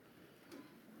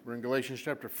We're in Galatians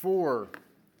chapter 4,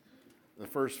 the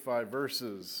first 5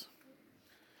 verses.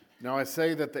 Now I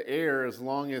say that the heir, as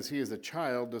long as he is a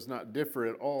child, does not differ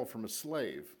at all from a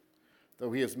slave,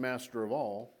 though he is master of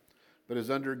all, but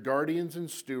is under guardians and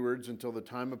stewards until the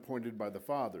time appointed by the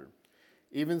Father.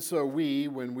 Even so we,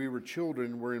 when we were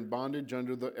children, were in bondage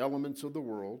under the elements of the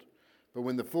world. But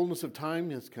when the fullness of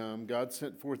time has come, God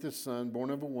sent forth his Son,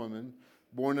 born of a woman,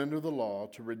 born under the law,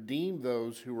 to redeem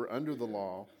those who were under the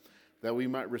law, that we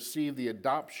might receive the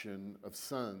adoption of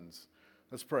sons.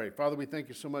 Let's pray. Father, we thank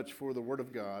you so much for the Word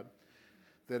of God,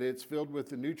 that it's filled with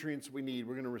the nutrients we need.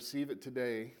 We're going to receive it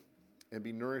today and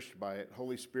be nourished by it.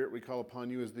 Holy Spirit, we call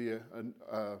upon you as the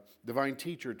divine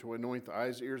teacher to anoint the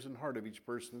eyes, ears, and heart of each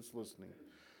person that's listening.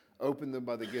 Open them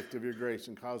by the gift of your grace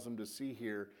and cause them to see,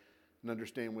 hear, and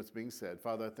understand what's being said.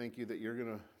 Father, I thank you that you're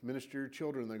going to minister to your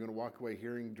children. They're going to walk away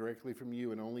hearing directly from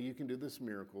you, and only you can do this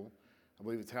miracle. I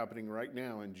believe it's happening right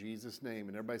now in Jesus' name.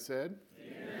 And everybody said?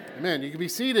 Amen. Amen. You can be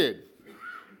seated.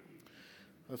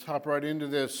 Let's hop right into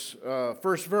this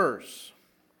first verse.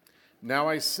 Now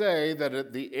I say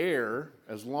that the heir,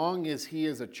 as long as he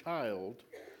is a child,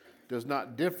 does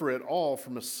not differ at all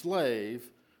from a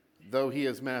slave, though he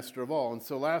is master of all. And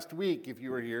so last week, if you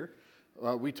were here,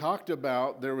 we talked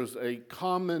about there was a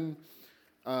common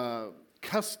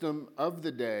custom of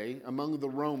the day among the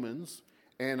Romans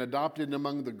and adopted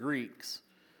among the Greeks,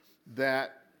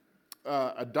 that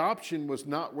adoption was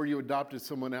not where you adopted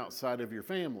someone outside of your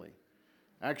family.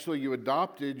 Actually, you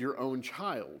adopted your own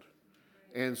child.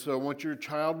 And so once your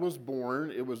child was born,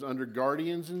 it was under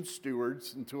guardians and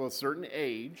stewards until a certain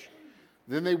age.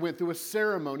 Then they went through a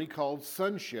ceremony called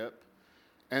sonship,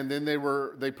 and then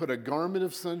they put a garment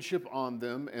of sonship on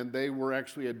them, and they were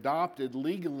actually adopted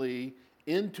legally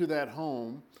into that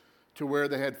home, to where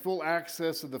they had full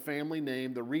access to the family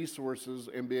name, the resources,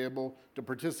 and be able to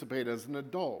participate as an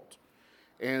adult.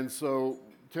 And so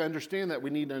to understand that, we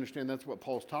need to understand that's what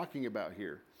Paul's talking about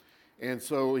here. And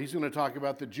so he's going to talk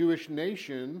about the Jewish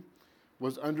nation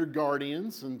was under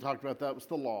guardians, and talked about that was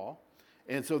the law.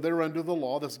 And so they're under the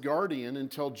law, this guardian,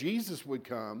 until Jesus would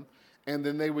come, and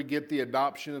then they would get the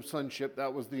adoption of sonship.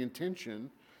 That was the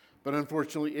intention. But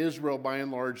unfortunately, Israel, by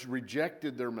and large,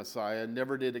 rejected their Messiah,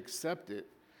 never did accept it.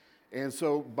 And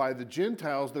so by the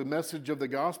Gentiles, the message of the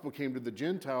gospel came to the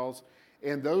Gentiles,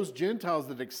 and those Gentiles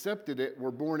that accepted it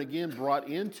were born again, brought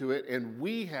into it, and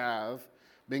we have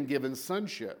been given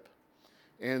sonship.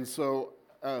 And so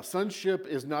sonship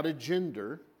is not a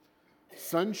gender.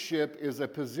 Sonship is a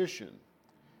position.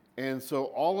 And so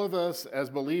all of us as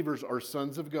believers are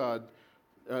sons of God.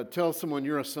 Tell someone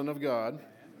you're a son of God.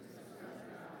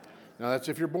 Now that's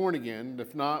if you're born again.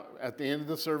 If not, at the end of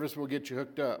the service, we'll get you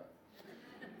hooked up.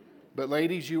 But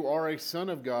ladies, you are a son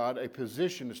of God, a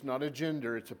position. It's not a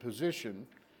gender, it's a position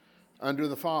under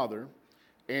the Father.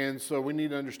 And so we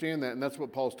need to understand that, and that's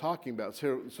what Paul's talking about.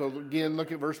 So again,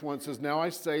 look at verse 1. It says, Now I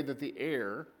say that the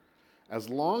heir, as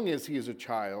long as he is a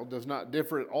child, does not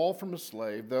differ at all from a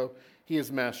slave, though he is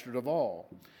master of all.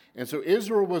 And so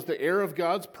Israel was the heir of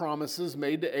God's promises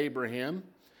made to Abraham,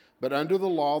 but under the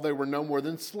law they were no more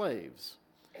than slaves,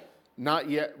 not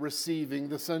yet receiving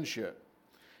the sonship.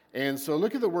 And so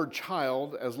look at the word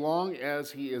child, as long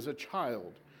as he is a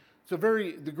child.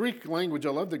 The Greek language, I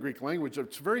love the Greek language,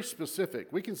 it's very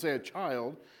specific. We can say a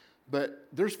child, but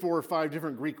there's 4 or 5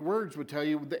 different Greek words would tell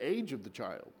you the age of the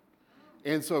child.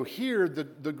 And so here,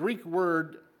 the Greek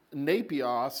word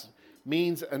napios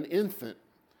means an infant.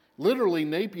 Literally,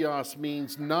 napios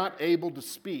means not able to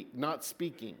speak, not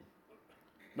speaking,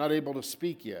 not able to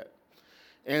speak yet.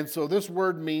 And so this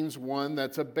word means one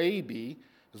that's a baby.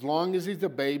 As long as he's a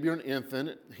baby or an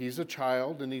infant, he's a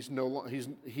child, and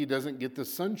he doesn't get the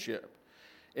sonship.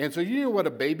 And so you know what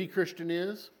a baby Christian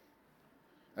is?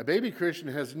 A baby Christian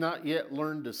has not yet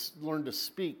learned to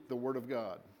speak the Word of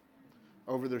God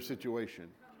over their situation.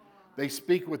 They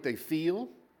speak what they feel.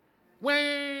 Wah!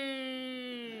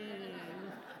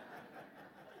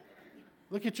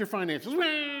 Look at your finances. Wah!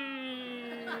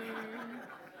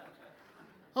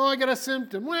 Oh, I got a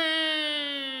symptom. Wah!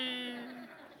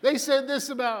 They said this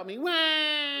about me. Wah!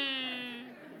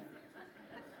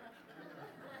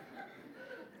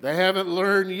 They haven't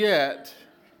learned yet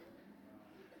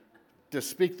to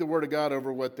speak the Word of God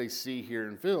over what they see, hear,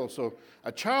 and feel. So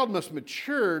a child must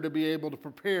mature to be able to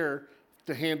prepare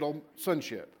to handle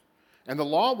sonship. And the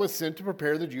law was sent to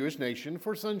prepare the Jewish nation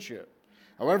for sonship.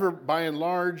 However, by and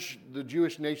large, the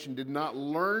Jewish nation did not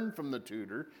learn from the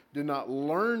tutor, did not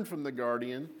learn from the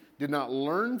guardian, did not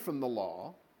learn from the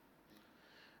law.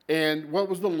 And what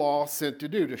was the law sent to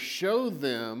do? To show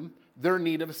them their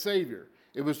need of a Savior.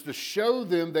 It was to show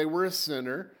them they were a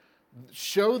sinner,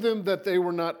 show them that they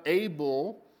were not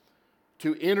able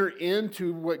to enter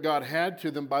into what God had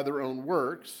to them by their own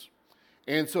works.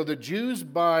 And so the Jews,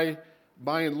 by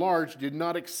and large, did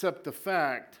not accept the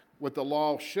fact what the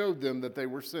law showed them, that they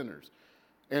were sinners.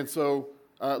 And so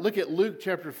look at Luke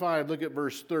chapter 5, look at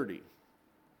verse 30.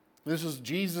 This is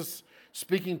Jesus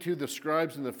speaking to the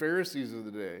scribes and the Pharisees of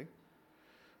the day.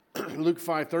 Luke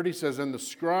 5:30 says, "And the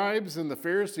scribes and the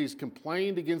Pharisees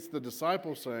complained against the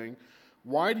disciples, saying,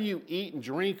 'Why do you eat and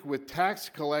drink with tax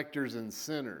collectors and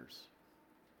sinners?'"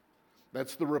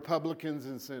 That's the Republicans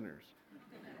and sinners.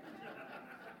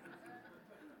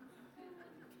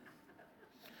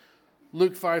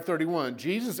 Luke 5:31,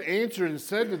 "Jesus answered and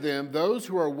said to them, 'Those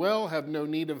who are well have no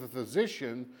need of a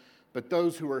physician, but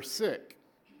those who are sick.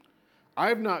 I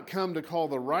have not come to call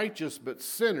the righteous, but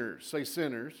sinners,'" say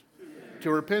sinners, "to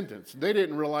repentance." They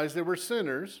didn't realize they were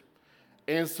sinners.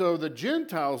 And so the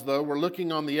Gentiles, though, were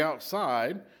looking on the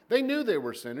outside. They knew they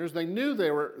were sinners. They knew they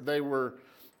were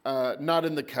not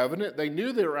in the covenant. They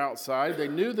knew they were outside. They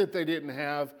knew that they didn't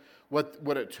have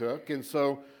what it took. And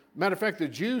so, matter of fact, the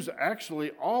Jews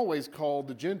actually always called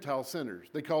the Gentiles sinners.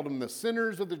 They called them the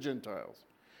sinners of the Gentiles.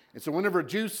 And so whenever a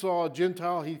Jew saw a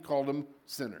Gentile, he called him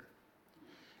sinner.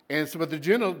 And so, but the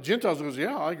Gentiles goes,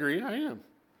 "Yeah, I agree, I am."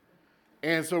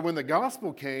 And so when the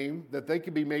gospel came, that they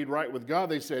could be made right with God,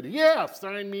 they said, "Yeah,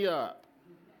 sign me up.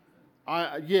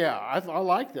 I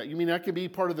like that. You mean I can be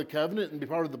part of the covenant and be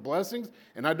part of the blessings,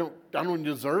 and I don't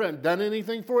deserve it, I haven't done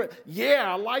anything for it?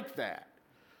 Yeah, I like that."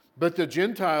 But the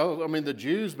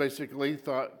Jews basically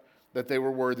thought that they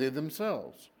were worthy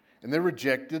themselves. And they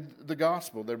rejected the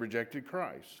gospel. They rejected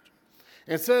Christ.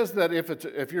 It says that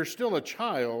if you're still a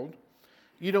child,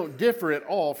 you don't differ at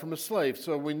all from a slave.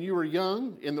 So when you were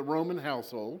young in the Roman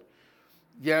household,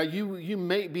 yeah, you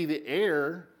may be the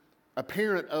heir, a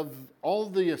parent of all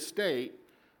the estate,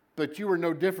 but you were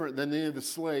no different than any of the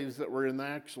slaves that were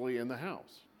actually in the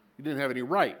house. You didn't have any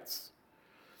rights.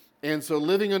 And so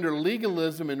living under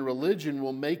legalism and religion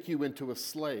will make you into a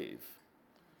slave.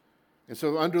 And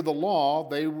so under the law,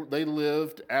 they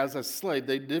lived as a slave.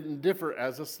 They didn't differ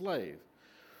as a slave.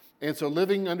 And so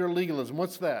living under legalism,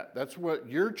 what's that? That's what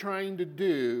you're trying to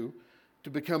do to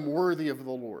become worthy of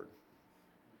the Lord,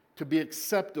 to be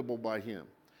acceptable by Him.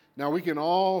 Now we can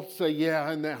all say, "Yeah,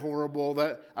 isn't that horrible?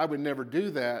 That I would never do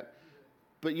that."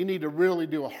 But you need to really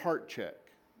do a heart check.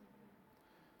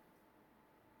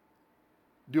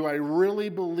 Do I really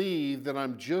believe that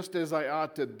I'm just as I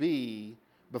ought to be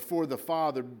before the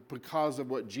Father because of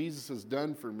what Jesus has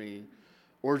done for me?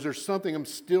 Or is there something I'm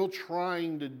still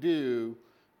trying to do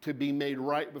to be made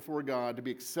right before God, to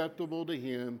be acceptable to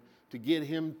Him, to get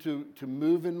Him to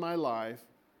move in my life?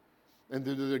 And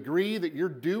to the degree that you're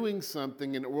doing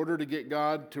something in order to get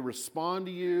God to respond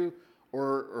to you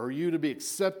or you to be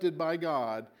accepted by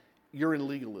God, you're in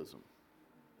legalism.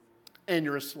 And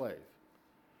you're a slave.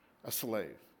 A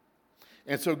slave.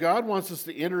 And so God wants us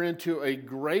to enter into a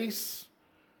grace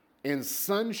and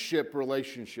sonship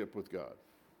relationship with God.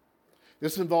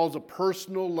 This involves a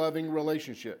personal, loving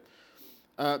relationship.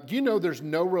 Do you know there's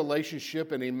no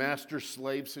relationship in a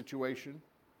master-slave situation?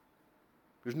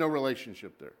 There's no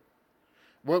relationship there.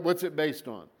 What's it based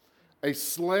on?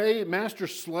 A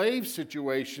master-slave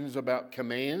situation is about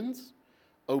commands,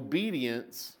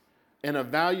 obedience, and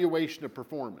evaluation of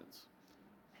performance.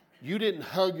 You didn't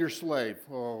hug your slave.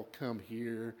 "Oh, come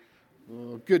here.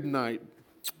 Oh, good night."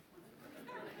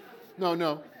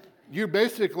 No. You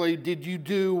basically, did you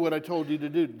do what I told you to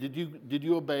do? Did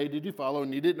you obey? Did you follow?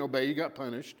 And you didn't obey, you got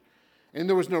punished. And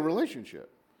there was no relationship.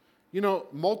 You know,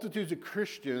 multitudes of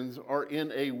Christians are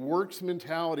in a works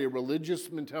mentality, a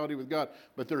religious mentality with God,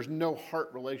 but there's no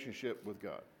heart relationship with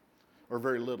God, or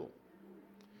very little.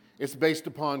 It's based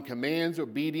upon commands,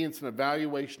 obedience, and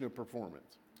evaluation of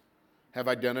performance. Have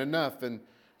I done enough? And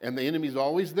the enemy's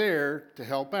always there to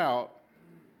help out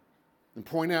and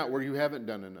point out where you haven't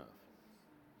done enough.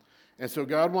 And so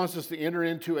God wants us to enter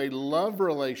into a love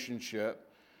relationship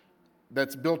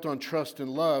that's built on trust and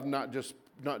love, not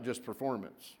just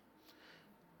performance.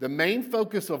 The main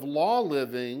focus of law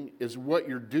living is what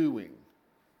you're doing.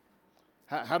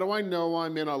 How do I know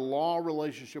I'm in a law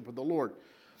relationship with the Lord?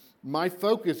 My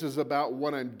focus is about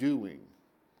what I'm doing.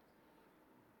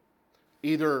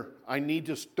 Either I need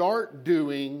to start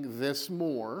doing this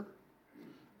more,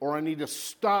 or I need to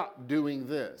stop doing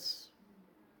this.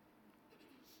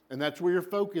 And that's where your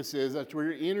focus is. That's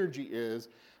where your energy is.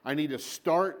 I need to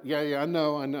start. I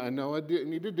know. I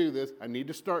need to do this. I need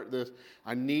to start this.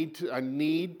 I need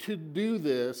to do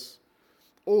this,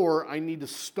 or I need to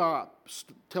stop.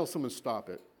 Tell someone stop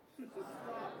it.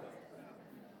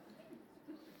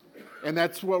 And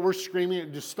that's what we're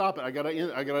screaming. Just stop it. I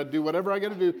gotta do whatever I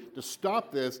gotta do to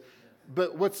stop this.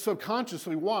 But what's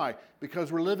subconsciously, why?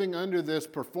 Because we're living under this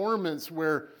performance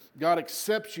where God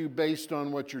accepts you based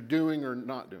on what you're doing or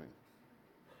not doing.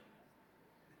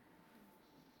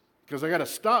 Because I got to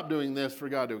stop doing this for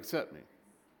God to accept me.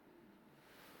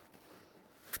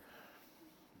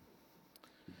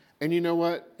 And you know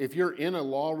what? If you're in a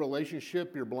law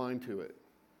relationship, you're blind to it.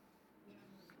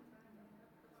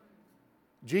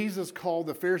 Jesus called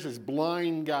the Pharisees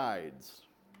blind guides.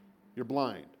 You're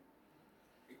blind.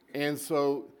 And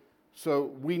so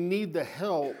we need the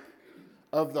help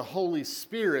of the Holy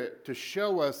Spirit to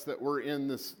show us that we're in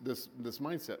this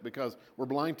mindset because we're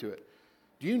blind to it.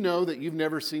 Do you know that you've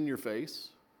never seen your face?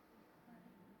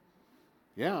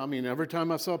 Yeah, I mean, every time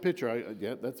I saw a picture,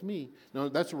 yeah, that's me. No,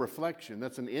 that's a reflection.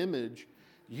 That's an image.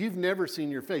 You've never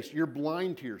seen your face. You're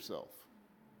blind to yourself.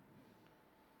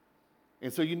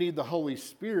 And so you need the Holy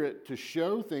Spirit to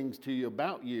show things to you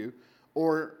about you,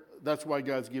 or that's why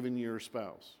God's given you your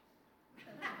spouse.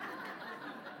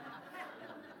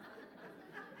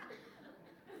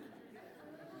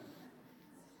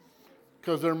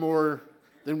 Because they're more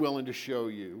than willing to show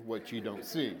you what you don't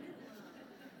see.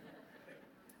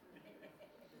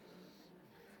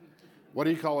 What do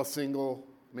you call a single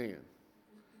man?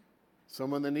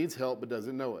 Someone that needs help but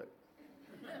doesn't know it.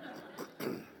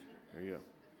 There you go.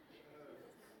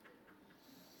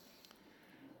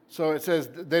 So it says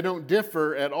they don't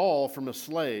differ at all from a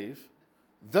slave,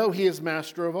 though he is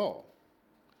master of all.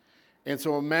 And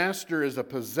so a master is a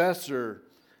possessor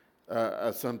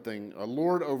of something, a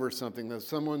lord over something, that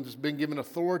someone's been given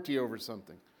authority over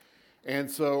something. And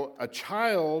so a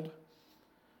child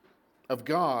of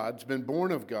God's been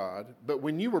born of God, but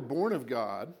when you were born of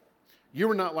God, you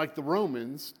were not like the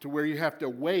Romans to where you have to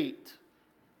wait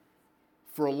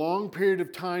for a long period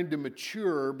of time to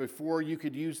mature before you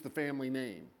could use the family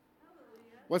name.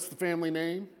 What's the family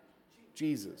name?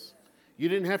 Jesus. You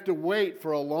didn't have to wait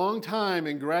for a long time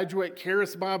and graduate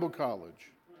Charis Bible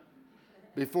College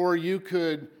before you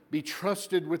could be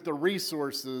trusted with the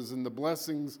resources and the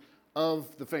blessings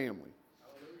of the family.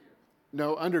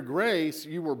 No, under grace,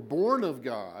 you were born of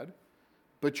God,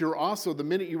 but you're also, the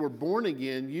minute you were born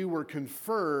again, you were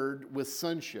conferred with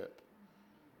sonship.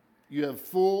 You have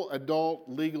full adult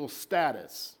legal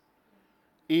status,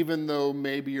 even though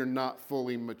maybe you're not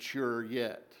fully mature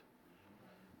yet.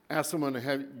 Ask someone,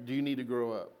 do you need to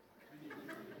grow up?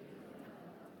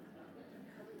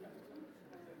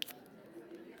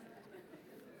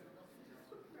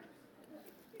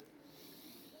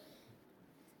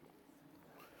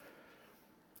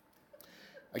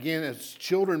 Again, as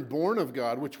children born of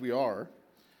God, which we are,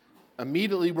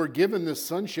 immediately we're given this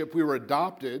sonship. We were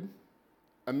adopted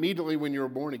immediately when you were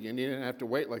born again. You didn't have to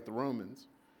wait like the Romans.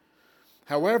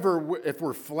 However, if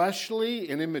we're fleshly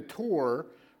and immature,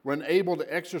 we're unable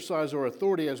to exercise our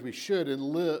authority as we should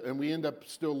and we end up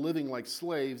still living like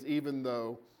slaves even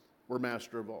though we're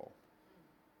master of all.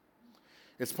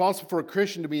 It's possible for a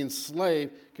Christian to be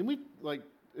enslaved. Can we,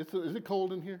 is it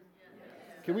cold in here?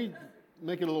 Can we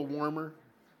make it a little warmer?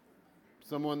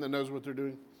 Someone that knows what they're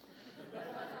doing?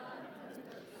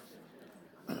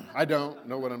 I don't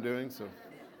know what I'm doing, so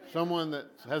someone that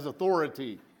has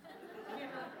authority.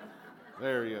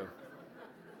 There you go.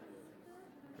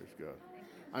 Praise God.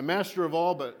 I'm master of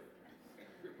all, but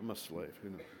I'm a slave. Who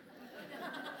knows?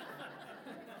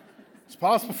 It's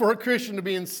possible for a Christian to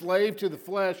be enslaved to the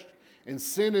flesh and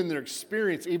sin in their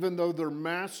experience, even though they're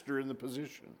master in the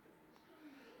position.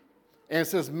 And it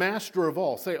says master of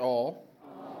all. Say all.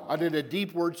 I did a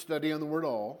deep word study on the word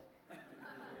all,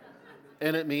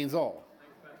 and it means all.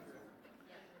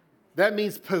 That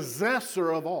means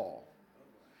possessor of all.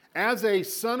 As a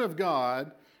son of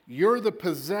God, you're the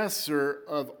possessor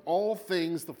of all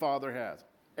things the Father has.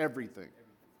 Everything.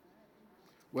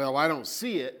 Well, I don't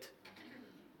see it.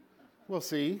 Well,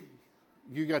 see,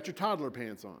 you got your toddler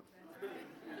pants on.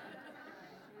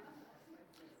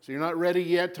 So you're not ready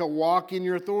yet to walk in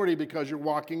your authority because you're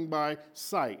walking by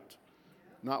sight,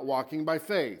 not walking by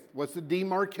faith. What's the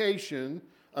demarcation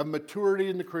of maturity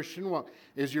in the Christian walk?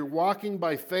 Is you're walking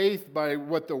by faith by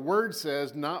what the Word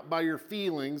says, not by your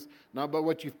feelings, not by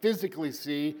what you physically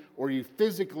see or you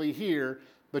physically hear,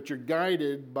 but you're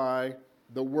guided by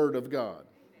the Word of God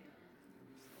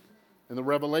and the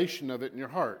revelation of it in your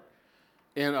heart.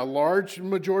 And a large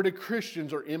majority of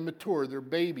Christians are immature. They're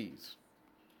babies.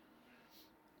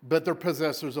 But they're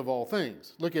possessors of all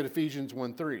things. Look at Ephesians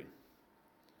 1:3.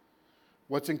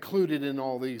 What's included in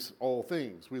all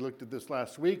things? We looked at this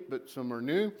last week, but some are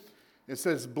new. It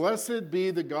says, "Blessed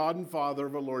be the God and Father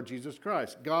of our Lord Jesus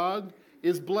Christ." God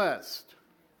is blessed.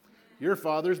 Your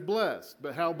Father's blessed,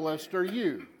 but how blessed are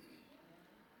you?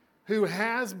 Who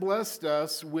has blessed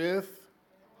us with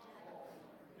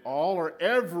All or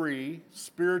every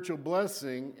spiritual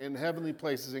blessing in heavenly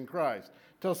places in Christ.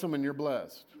 Tell someone you're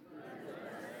blessed.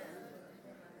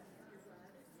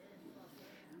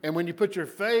 And when you put your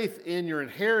faith in your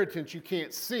inheritance you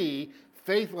can't see,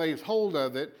 faith lays hold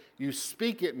of it, you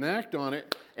speak it and act on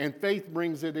it, and faith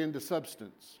brings it into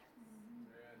substance.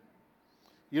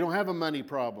 You don't have a money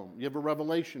problem. You have a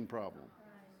revelation problem.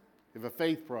 You have a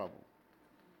faith problem.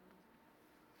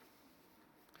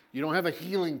 You don't have a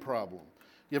healing problem.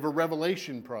 You have a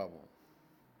revelation problem.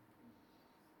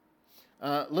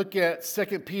 Look at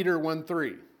 2 Peter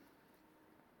 1:3.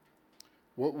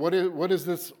 What is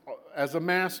this? As a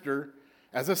master,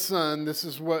 as a son, this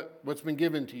is what's been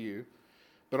given to you.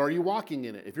 But are you walking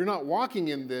in it? If you're not walking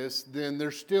in this, then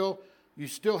you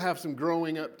still have some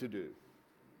growing up to do.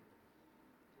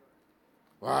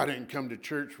 Well, I didn't come to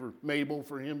church for Mabel,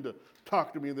 for him to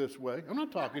talk to me this way. I'm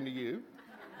not talking to you.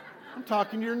 I'm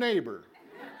talking to your neighbor.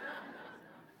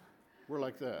 We're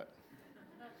like that.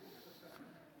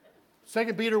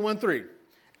 2 Peter 1:3.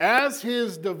 As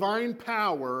his divine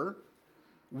power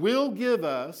will give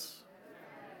us,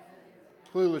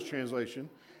 clueless translation,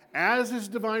 as his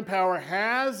divine power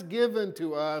has given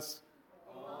to us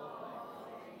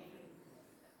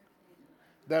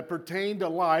that pertain to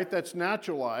life, that's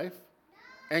natural life,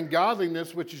 and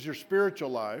godliness, which is your spiritual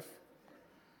life,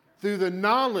 through the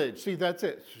knowledge, see that's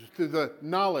it, through the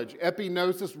knowledge,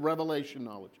 epignosis, revelation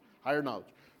knowledge, higher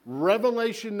knowledge.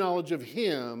 Revelation knowledge of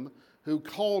him who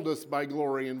called us by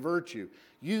glory and virtue.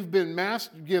 You've been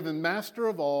given master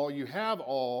of all, you have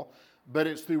all, but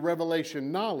it's through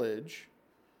revelation knowledge.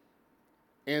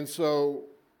 And so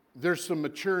there's some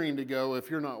maturing to go if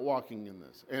you're not walking in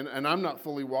this. And I'm not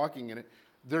fully walking in it.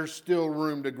 There's still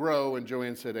room to grow, and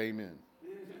Joanne said amen.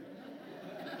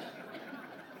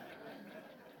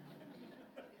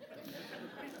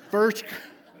 First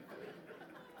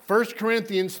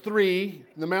Corinthians 3,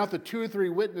 in the mouth of 2 or 3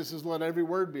 witnesses, let every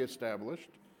word be established,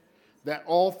 that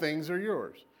all things are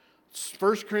yours.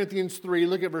 1 Corinthians 3,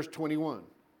 look at verse 21.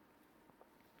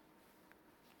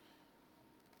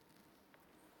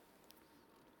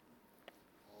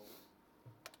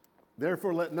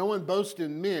 Therefore, let no one boast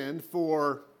in men,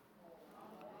 for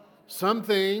some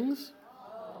things,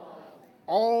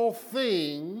 all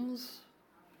things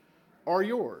are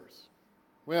yours.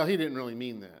 Well, he didn't really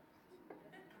mean that.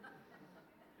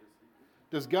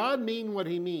 Does God mean what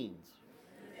he means?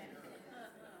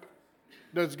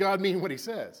 Does God mean what he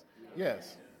says?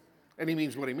 Yes. And he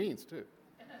means what he means too.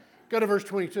 Go to verse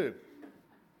 22.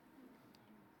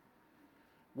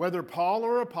 Whether Paul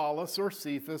or Apollos or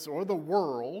Cephas or the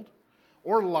world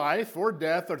or life or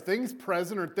death or things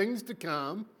present or things to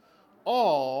come,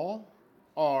 all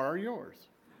are yours.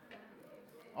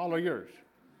 All are yours.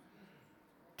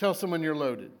 Tell someone you're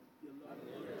loaded.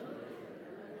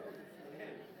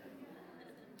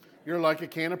 You're like a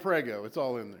can of Prego. It's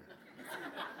all in there.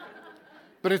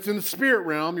 But it's in the spirit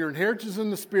realm. Your inheritance is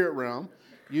in the spirit realm.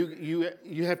 You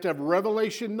have to have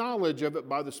revelation knowledge of it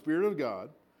by the Spirit of God.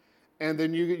 And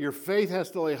then your faith has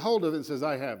to lay hold of it and says,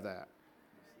 I have that.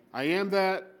 I am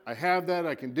that. I have that.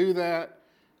 I can do that.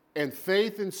 And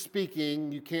faith and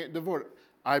speaking, you can't divorce it.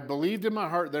 I believed in my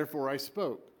heart, therefore I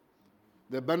spoke.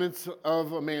 The abundance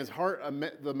of a man's heart,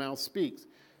 the mouth speaks.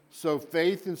 So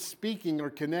faith and speaking are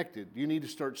connected. You need to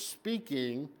start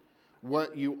speaking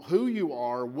who you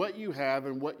are, what you have,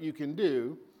 and what you can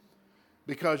do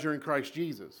because you're in Christ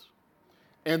Jesus.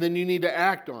 And then you need to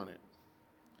act on it.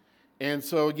 And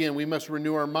so again, we must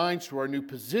renew our minds to our new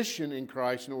position in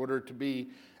Christ in order to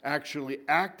actually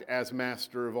act as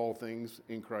master of all things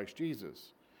in Christ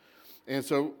Jesus. And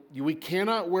so we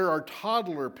cannot wear our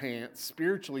toddler pants,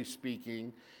 spiritually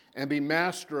speaking, and be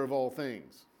master of all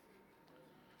things.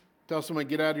 Tell someone,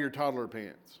 get out of your toddler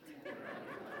pants.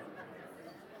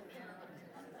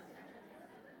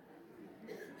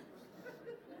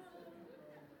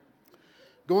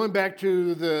 Going back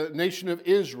to the nation of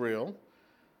Israel,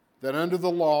 that under the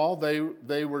law,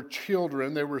 they were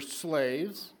children, they were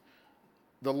slaves.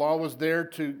 The law was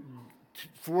there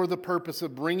for the purpose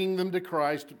of bringing them to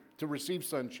Christ to receive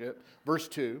sonship. Verse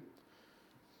 2.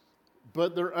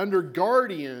 But they're under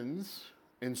guardians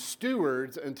and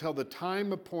stewards until the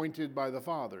time appointed by the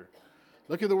Father.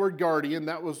 Look at the word guardian.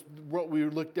 That was what we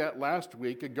looked at last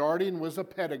week. A guardian was a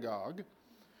pedagogue.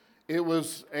 It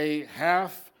was a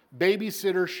half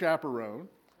babysitter chaperone.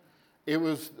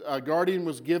 A guardian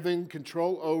was given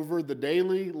control over the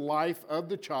daily life of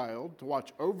the child, to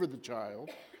watch over the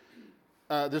child.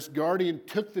 This guardian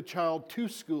took the child to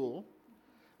school,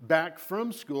 back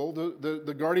from school.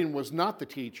 The guardian was not the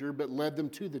teacher, but led them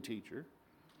to the teacher.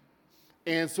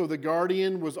 And so the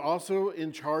guardian was also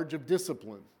in charge of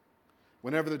discipline.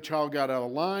 Whenever the child got out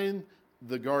of line,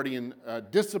 the guardian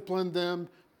disciplined them,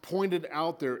 pointed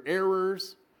out their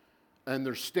errors and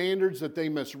their standards that they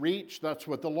must reach. That's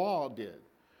what the law did.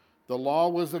 The law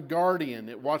was a guardian.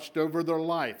 It watched over their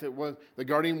life. The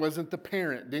guardian wasn't the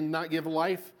parent. Did not give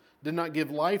life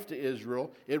to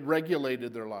Israel. It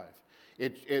regulated their life.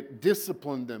 It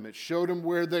disciplined them. It showed them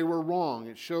where they were wrong.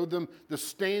 It showed them the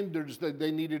standards that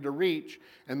they needed to reach,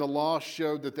 and the law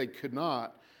showed that they could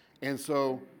not. And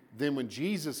so then when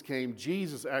Jesus came,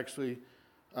 Jesus actually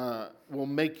will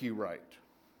make you right.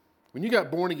 When you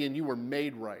got born again, you were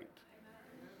made right.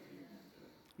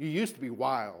 You used to be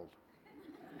wild.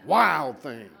 Wild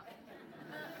thing.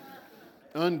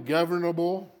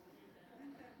 Ungovernable.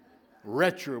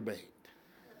 Reprobate.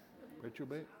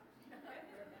 Reprobate?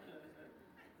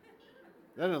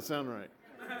 That doesn't sound right.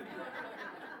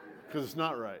 Because it's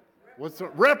not right. What's the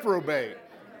reprobate?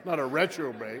 Not a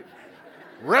retrobate.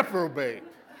 Reprobate.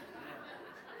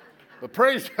 But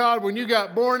praise God, when you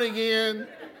got born again,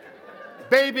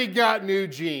 baby got new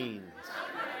genes.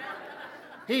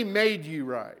 He made you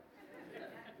right.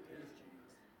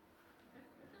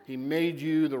 He made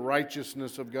you the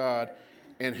righteousness of God.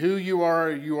 And who you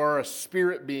are a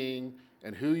spirit being,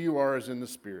 and who you are is in the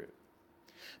spirit.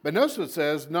 But notice what it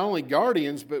says, not only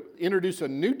guardians, but introduce a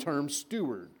new term,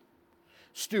 steward.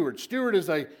 Steward. Steward is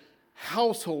a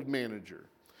household manager.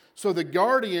 So the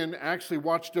guardian actually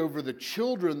watched over the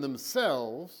children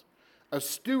themselves. A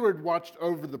steward watched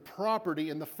over the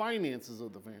property and the finances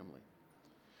of the family.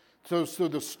 So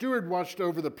the steward watched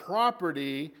over the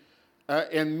property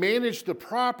and managed the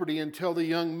property until the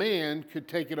young man could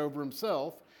take it over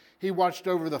himself. He watched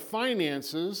over the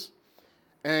finances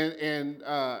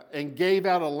and gave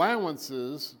out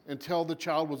allowances until the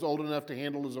child was old enough to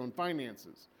handle his own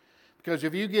finances. Because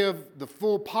if you give the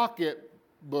full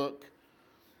pocketbook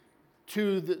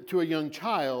to a young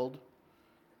child,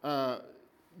 they're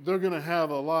going to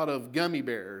have a lot of gummy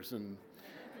bears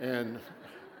and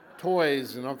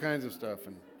toys and all kinds of stuff,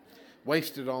 and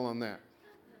waste it all on that.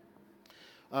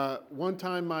 One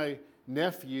time my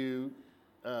nephew,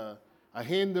 I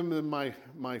handed them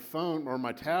my phone or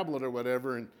my tablet or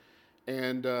whatever,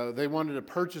 and they wanted to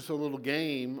purchase a little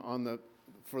game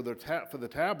for the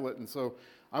tablet, and so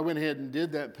I went ahead and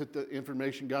did that, put the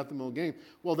information, got them a little game.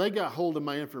 Well, they got hold of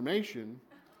my information,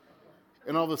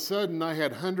 and all of a sudden I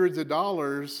had hundreds of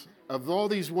dollars of all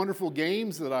these wonderful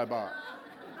games that I bought.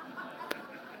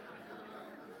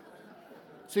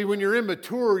 See, when you're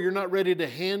immature, you're not ready to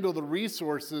handle the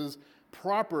resources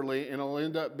properly, and it'll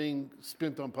end up being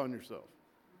spent upon yourself.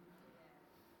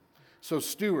 So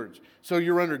stewards. So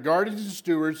you're under guardians and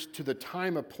stewards to the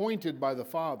time appointed by the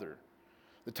Father.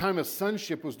 The time of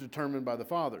sonship was determined by the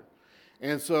Father.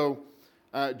 And so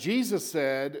Jesus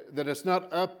said that it's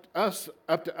not up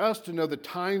to us to know the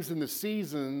times and the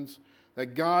seasons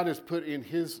that God has put in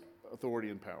his authority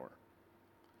and power.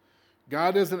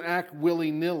 God doesn't act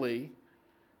willy-nilly.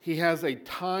 He has a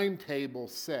timetable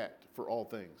set for all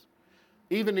things.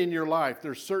 Even in your life,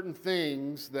 there's certain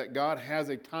things that God has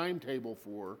a timetable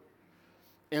for,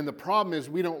 and the problem is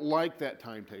we don't like that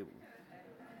timetable.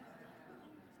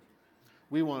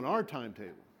 We want our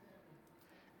timetable.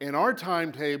 And our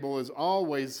timetable is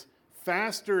always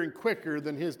faster and quicker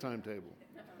than his timetable.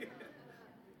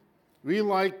 We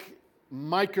like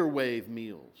microwave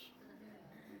meals.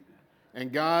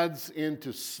 And God's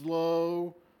into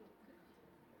slow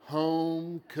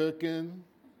home cooking.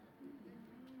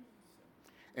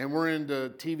 And we're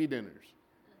into TV dinners.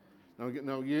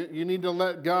 No, you need to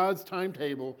let God's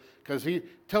timetable, because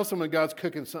tell someone God's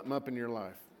cooking something up in your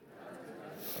life.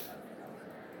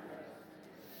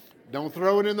 Don't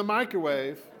throw it in the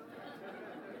microwave.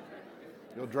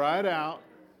 You'll dry it out.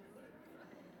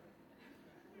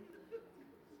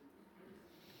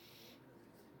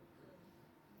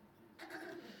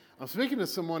 I'm speaking to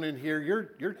someone in here,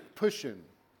 you're pushing.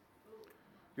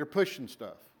 You're pushing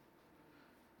stuff.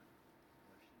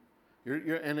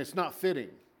 And it's not fitting.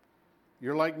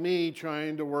 You're like me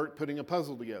trying to work putting a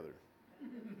puzzle together.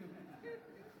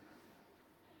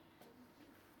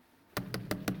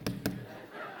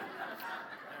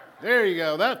 There you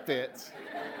go, that fits.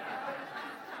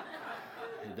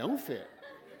 It don't fit.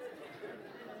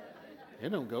 It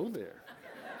don't go there.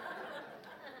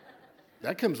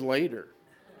 That comes later.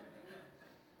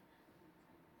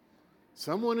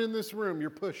 Someone in this room, you're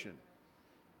pushing.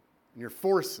 And you're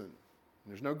forcing. And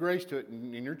there's no grace to it,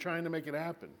 and you're trying to make it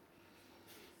happen.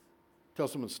 Tell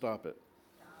someone to stop it.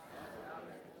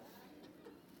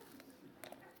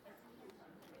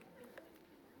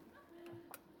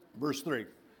 Verse 3.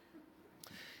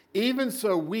 Even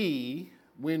so we,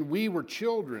 when we were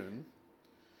children,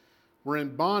 were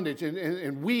in bondage.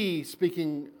 And we,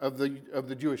 speaking of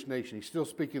the Jewish nation, he's still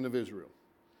speaking of Israel.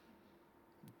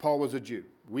 Paul was a Jew.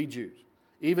 We Jews.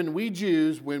 Even we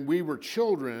Jews, when we were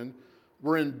children,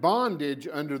 were in bondage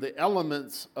under the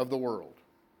elements of the world.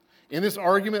 In this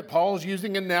argument, Paul is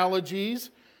using analogies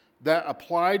that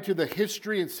apply to the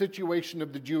history and situation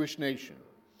of the Jewish nation.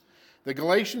 The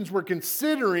Galatians were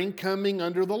considering coming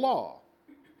under the law.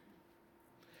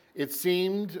 It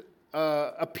seemed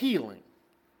appealing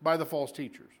by the false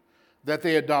teachers that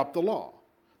they adopt the law.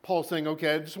 Paul's saying,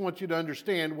 okay, I just want you to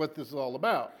understand what this is all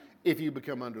about if you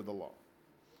become under the law.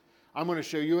 I'm going to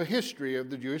show you a history of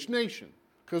the Jewish nation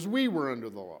because we were under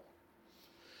the law.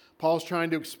 Paul's trying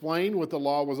to explain what the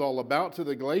law was all about to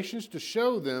the Galatians to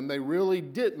show them they really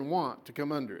didn't want to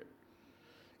come under it.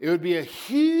 It would be a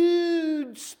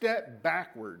huge step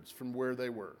backwards from where they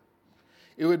were.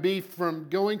 It would be from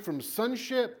going from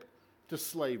sonship to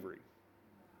slavery.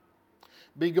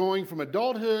 Be going from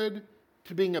adulthood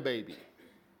to being a baby.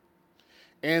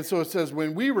 And so it says,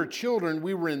 when we were children,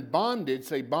 we were in bondage,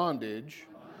 say bondage,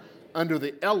 under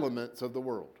the elements of the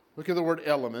world. Look at the word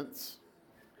elements.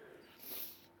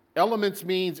 Elements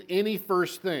means any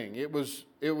first thing. It was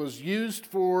used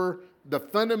for the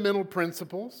fundamental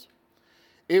principles.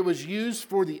 It was used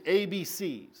for the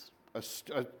ABCs.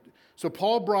 So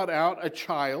Paul brought out a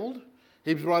child.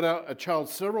 He brought out a child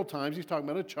several times. He's talking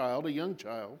about a child, a young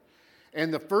child.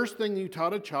 And the first thing you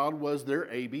taught a child was their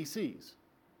ABCs.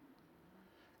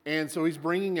 And so he's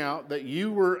bringing out that we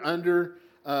were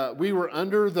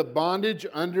under the bondage,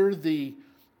 under the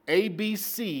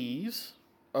ABCs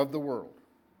of the world.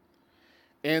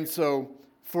 And so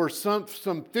for some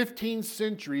 15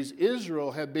 centuries,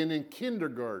 Israel had been in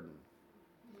kindergarten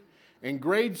and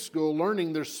grade school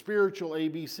learning their spiritual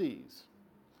ABCs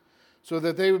so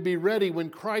that they would be ready when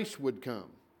Christ would come.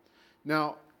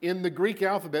 Now, in the Greek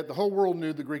alphabet, the whole world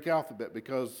knew the Greek alphabet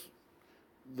because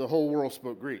the whole world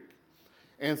spoke Greek.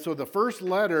 And so the first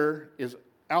letter is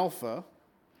alpha,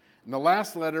 and the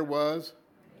last letter was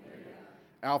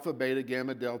alpha, beta,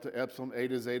 gamma, delta, epsilon,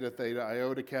 eta, zeta, theta,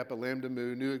 iota, kappa, lambda,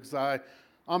 mu, nu, xi,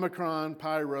 omicron,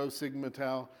 pi, rho, sigma,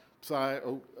 tau, psi.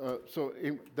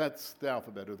 That's the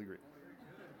alphabet of the Greek.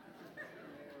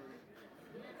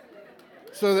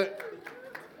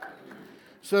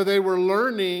 So they were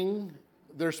learning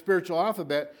their spiritual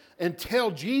alphabet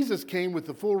until Jesus came with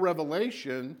the full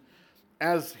revelation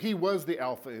as he was the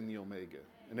Alpha and the Omega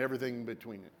and everything in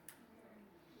between it.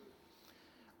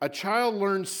 A child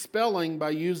learns spelling by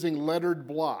using lettered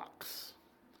blocks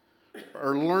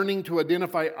or learning to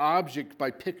identify objects by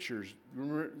pictures.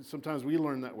 Remember, sometimes we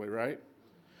learn that way, right?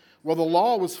 Well, the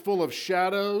law was full of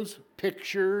shadows,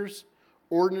 pictures,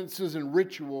 ordinances, and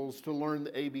rituals to learn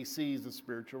the ABCs, the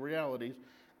spiritual realities,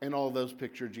 and all those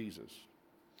picture Jesus.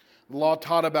 The law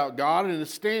taught about God and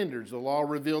his standards. The law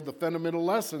revealed the fundamental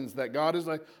lessons that God is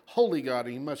a holy God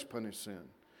and he must punish sin.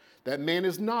 That man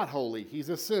is not holy. He's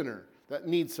a sinner that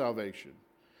needs salvation.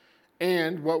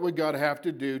 And what would God have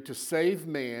to do to save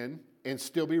man and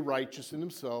still be righteous in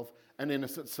himself? An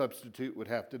innocent substitute would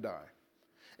have to die.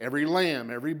 Every lamb,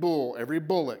 every bull, every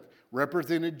bullock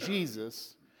represented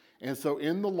Jesus. And so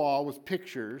in the law was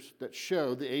pictures that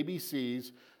show the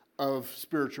ABCs of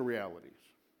spiritual realities.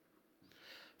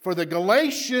 For the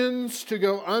Galatians to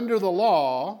go under the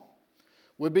law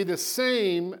would be the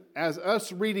same as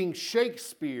us reading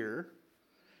Shakespeare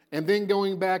and then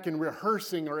going back and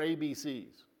rehearsing our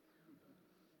ABCs.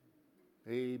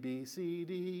 A, B, C,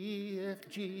 D, E, F,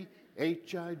 G,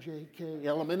 H, I, J, K,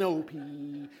 L, M, N, O, P,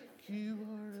 Q,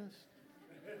 R, S.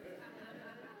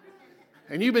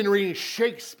 And you've been reading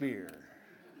Shakespeare.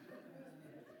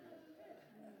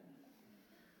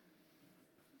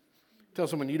 Tell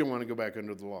someone you don't want to go back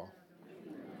under the law.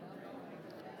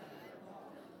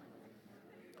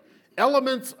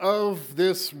 Elements of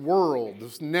this world,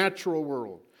 this natural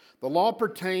world. The law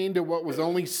pertained to what was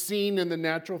only seen in the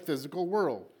natural physical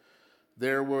world.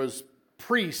 There was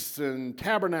priests and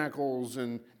tabernacles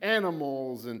and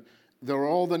animals, and there were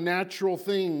all the natural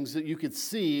things that you could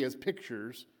see as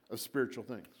pictures of spiritual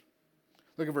things.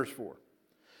 Look at verse 4.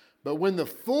 But when the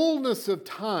fullness of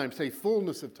time, say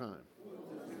fullness of time.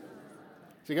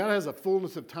 See, God has a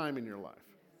fullness of time in your life.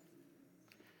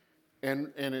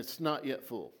 And it's not yet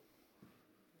full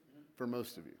for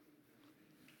most of you.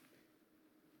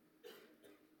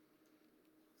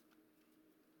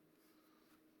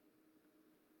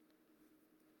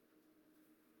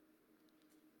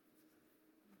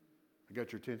 I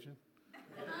got your attention?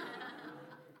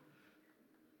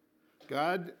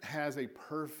 God has a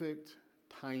perfect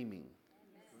timing.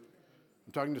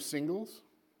 I'm talking to singles.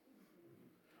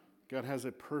 God has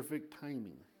a perfect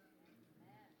timing.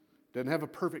 Doesn't have a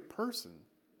perfect person,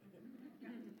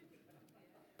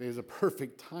 but he has a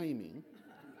perfect timing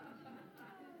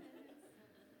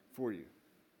for you.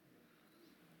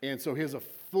 And so he has a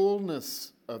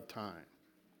fullness of time.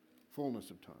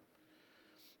 Fullness of time.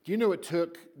 Do you know it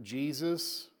took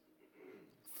Jesus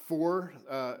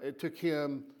it took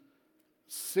him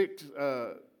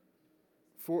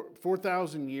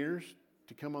 4,000 years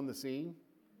to come on the scene?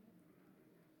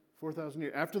 4,000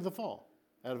 years. After the fall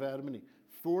out of Adam and Eve.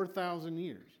 4,000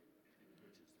 years.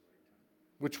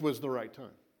 Which was the right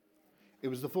time. It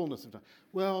was the fullness of time.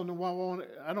 Well, no,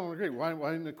 I don't agree. Why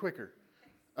isn't it quicker?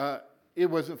 It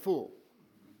wasn't full.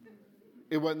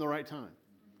 It wasn't the right time.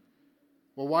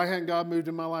 Well, why hadn't God moved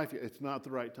in my life yet? It's not the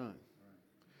right time.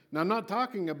 Now, I'm not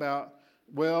talking about,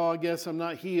 well, I guess I'm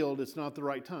not healed. It's not the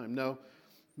right time.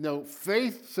 No,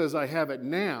 faith says I have it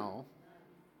now,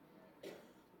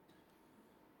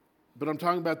 but I'm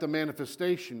talking about the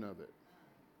manifestation of it.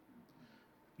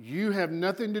 You have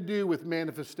nothing to do with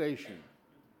manifestation.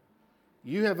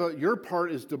 Your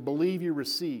part is to believe you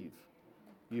receive.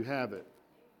 You have it.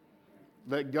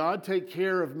 Let God take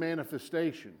care of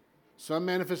manifestation. Some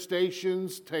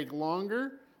manifestations take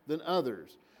longer than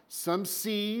others. Some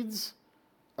seeds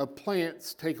of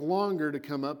plants take longer to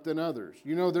come up than others.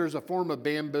 You know there's a form of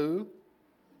bamboo.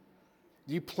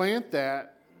 You plant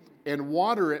that and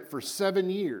water it for 7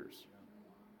 years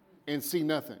and see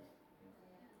nothing.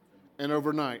 And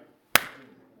overnight.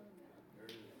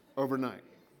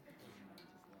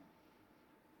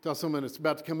 Tell someone it's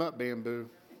about to come up, bamboo.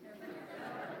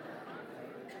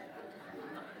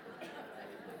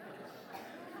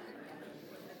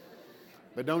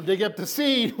 But don't dig up the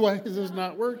seed. Why is this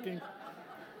not working?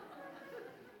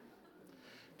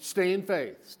 Stay in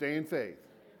faith. Stay in faith.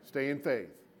 Stay in faith.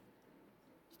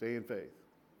 Stay in faith.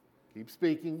 Keep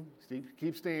speaking.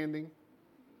 Keep standing.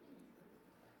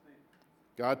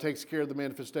 God takes care of the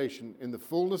manifestation. In the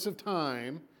fullness of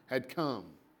time had come.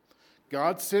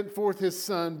 God sent forth his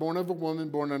son, born of a woman,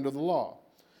 born under the law.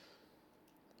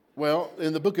 Well,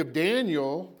 in the book of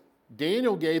Daniel,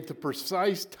 Daniel gave the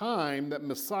precise time that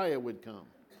Messiah would come,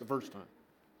 the first time.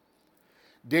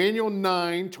 Daniel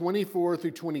 9:24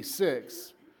 through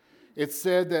 26, it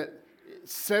said that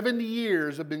 70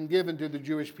 years have been given to the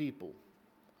Jewish people.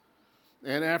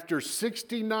 And after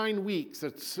 69 weeks,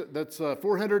 that's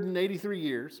 483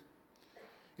 years.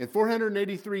 In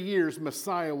 483 years,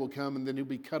 Messiah will come and then he'll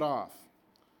be cut off.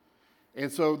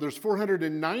 And so there's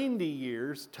 490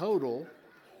 years total.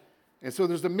 And so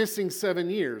there's a missing 7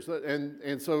 years.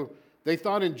 And so they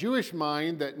thought in Jewish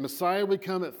mind that Messiah would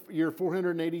come at year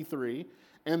 483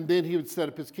 and then he would set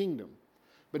up his kingdom.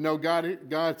 But no,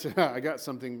 God said, I got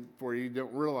something for you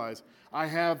don't realize. I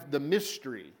have the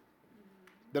mystery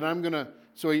that I'm going to...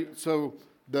 So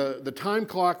the time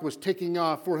clock was ticking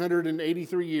off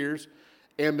 483 years,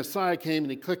 and Messiah came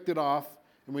and he clicked it off.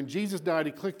 And when Jesus died,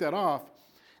 he clicked that off.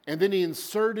 And then he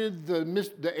inserted the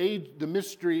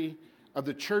mystery of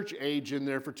the church age in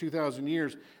there for 2,000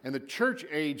 years. And the church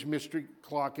age mystery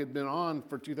clock had been on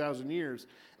for 2,000 years.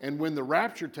 And when the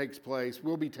rapture takes place,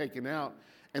 we'll be taken out.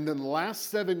 And then the last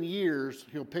 7 years,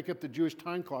 he'll pick up the Jewish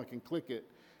time clock and click it.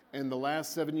 And the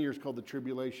last 7 years, called the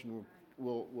tribulation,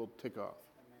 will tick off.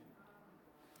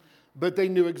 But they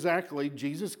knew exactly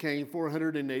Jesus came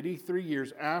 483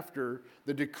 years after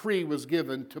the decree was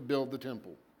given to build the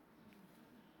temple.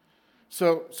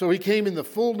 So he came in the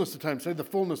fullness of time. Say the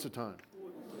fullness of time.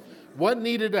 What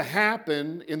needed to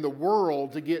happen in the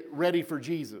world to get ready for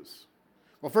Jesus?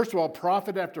 Well, first of all,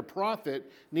 prophet after prophet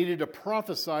needed to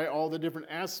prophesy all the different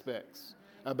aspects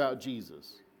about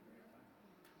Jesus.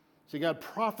 So God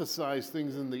prophesies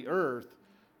things in the earth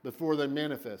before they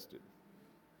manifested.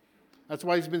 That's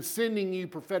why he's been sending you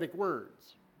prophetic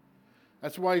words.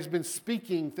 That's why he's been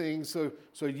speaking things so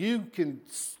you can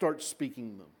start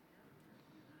speaking them.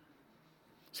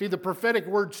 See, the prophetic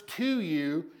words to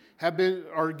you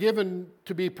are given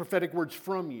to be prophetic words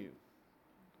from you.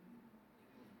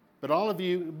 But all of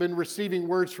you have been receiving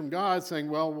words from God saying,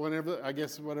 well, whatever,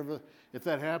 if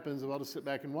that happens, I'll just sit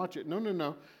back and watch it.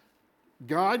 No.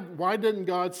 Why didn't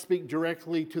God speak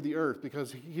directly to the earth?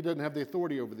 Because he doesn't have the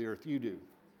authority over the earth. You do.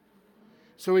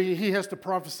 So he has to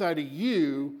prophesy to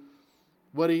you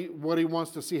what he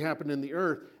wants to see happen in the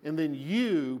earth, and then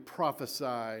you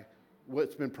prophesy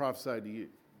what's been prophesied to you.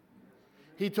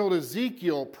 He told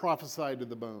Ezekiel, prophesy to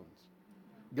the bones.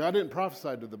 God didn't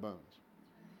prophesy to the bones.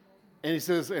 And he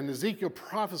says, and Ezekiel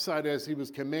prophesied as he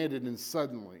was commanded, and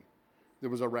suddenly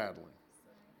there was a rattling.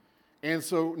 And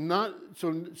so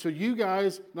you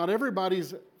guys, not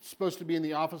everybody's supposed to be in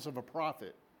the office of a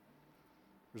prophet.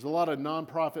 There's a lot of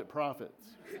non-prophet prophets.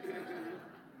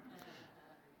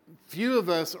 few of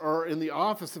us are in the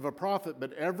office of a prophet,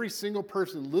 but every single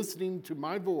person listening to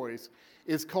my voice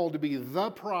is called to be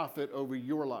the prophet over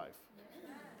your life.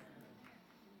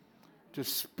 To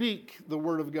speak the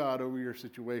word of God over your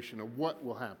situation of what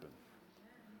will happen.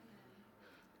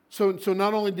 So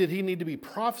not only did he need to be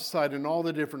prophesied in all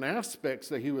the different aspects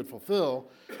that he would fulfill,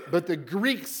 but the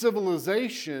Greek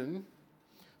civilization,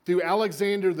 through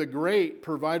Alexander the Great,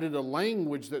 provided a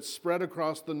language that spread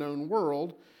across the known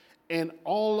world, and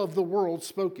all of the world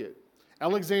spoke it.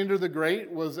 Alexander the Great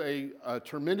was a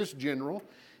tremendous general,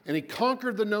 and he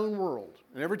conquered the known world.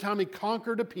 And every time he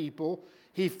conquered a people,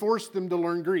 he forced them to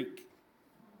learn Greek.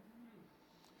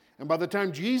 And by the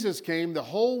time Jesus came, the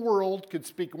whole world could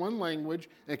speak one language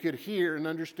and could hear and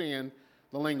understand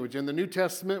the language. And the New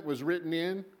Testament was written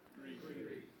in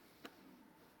Greek.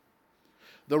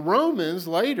 The Romans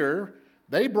later,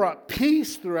 they brought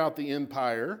peace throughout the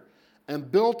empire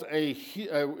and built a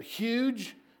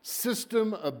huge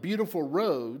system of beautiful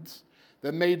roads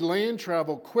that made land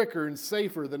travel quicker and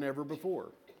safer than ever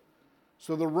before.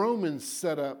 So the Romans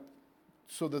set up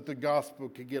so that the gospel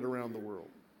could get around the world.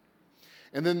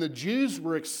 And then the Jews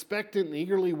were expectant and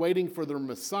eagerly waiting for their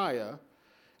Messiah.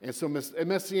 And so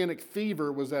Messianic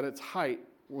fever was at its height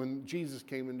when Jesus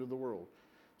came into the world.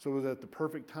 So it was at the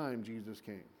perfect time Jesus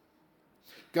came.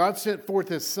 God sent forth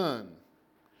his Son.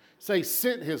 Say,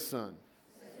 sent his Son.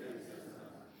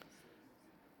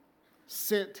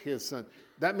 Sent his Son.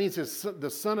 That means the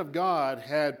Son of God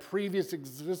had previous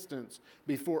existence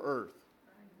before earth.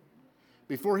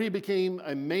 Before he became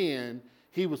a man,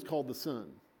 he was called the Son.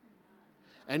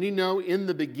 And you know, in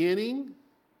the beginning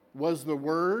was the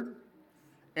Word,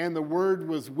 and the Word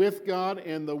was with God,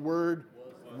 and the Word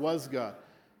was God.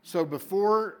 So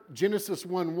before Genesis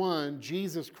 1:1,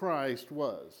 Jesus Christ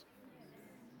was.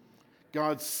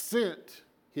 God sent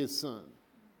his Son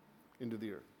into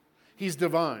the earth. He's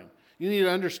divine. You need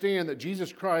to understand that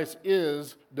Jesus Christ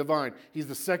is divine. He's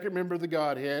the second member of the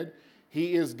Godhead.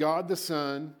 He is God the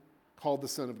Son, called the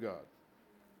Son of God.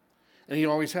 And he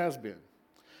always has been.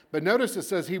 But notice it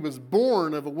says he was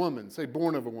born of a woman. Say,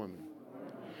 born of a woman.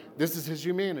 This is his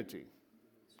humanity.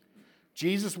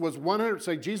 Jesus was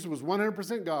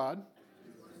 100% God,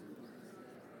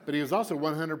 but he was also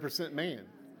 100% man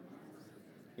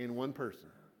in one person.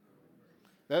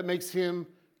 That makes him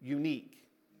unique.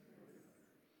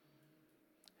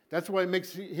 That's why it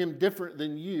makes him different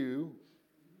than you.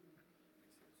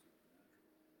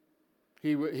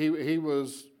 He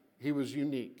was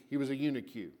unique. He was a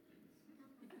unique.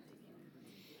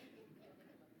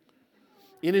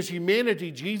 In his humanity,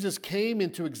 Jesus came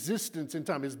into existence in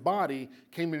time. His body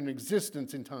came into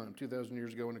existence in time, 2,000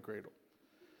 years ago in a cradle.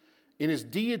 In his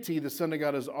deity, the Son of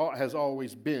God has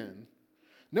always been.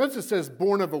 Notice it says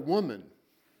born of a woman.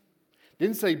 It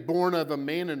didn't say born of a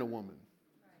man and a woman.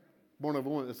 Born of a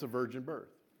woman, it's a virgin birth.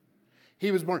 He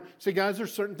was born. See, guys,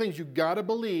 there's certain things you've got to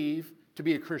believe to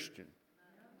be a Christian.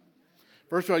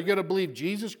 First of all, you've got to believe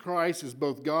Jesus Christ is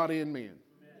both God and man.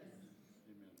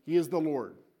 He is the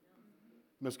Lord.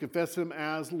 You must confess him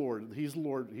as Lord. He's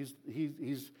Lord.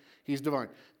 He's divine.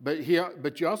 But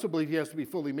you also believe he has to be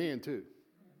fully man too.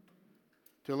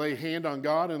 To lay hand on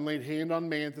God and lay hand on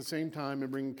man at the same time and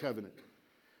bring covenant.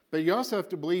 But you also have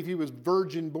to believe he was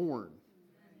virgin born.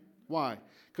 Why?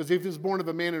 Because if he was born of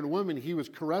a man and a woman, he was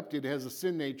corrupted, has a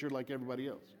sin nature like everybody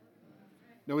else.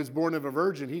 No, he's born of a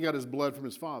virgin. He got his blood from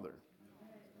his father.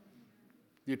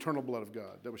 The eternal blood of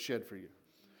God that was shed for you.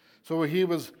 So he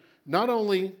was not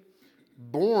only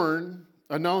born,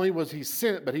 not only was he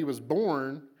sent, but he was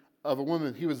born of a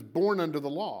woman. He was born under the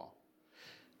law.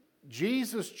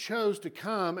 Jesus chose to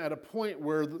come at a point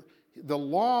where the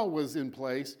law was in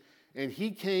place, and he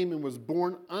came and was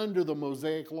born under the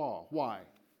Mosaic law. Why?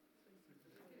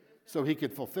 So he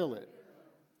could fulfill it.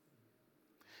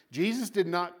 Jesus did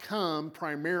not come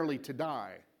primarily to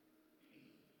die.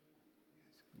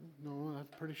 No, I'm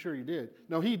pretty sure he did.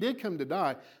 No, he did come to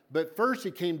die, but first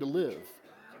he came to live.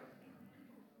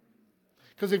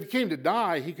 Because if he came to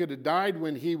die, he could have died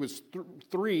when he was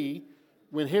 3,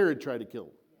 when Herod tried to kill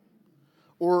him.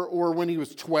 Or when he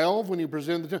was 12, when he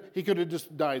presented the temple, he could have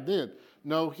just died then.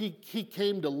 No, he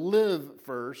came to live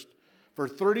first. For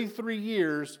 33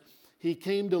 years, he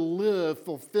came to live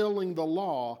fulfilling the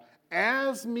law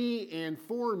as me and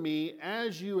for me,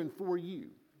 as you and for you.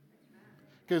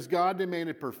 Because God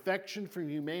demanded perfection from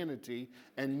humanity,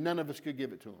 and none of us could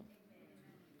give it to him.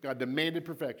 God demanded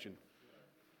perfection.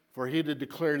 For he to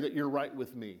declare that you're right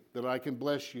with me, that I can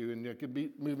bless you, and you can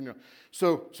be moving on.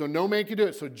 So no man can do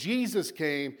it. So Jesus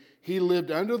came, he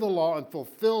lived under the law and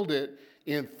fulfilled it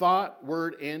in thought,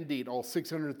 word, and deed, all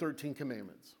 613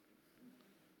 commandments.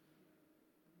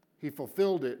 He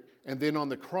fulfilled it. And then on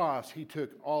the cross, he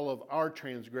took all of our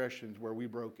transgressions where we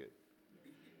broke it.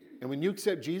 And when you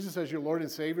accept Jesus as your Lord and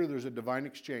Savior, there's a divine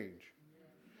exchange.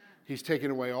 He's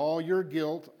taken away all your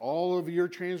guilt, all of your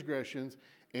transgressions,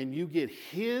 and you get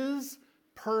his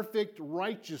perfect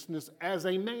righteousness as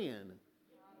a man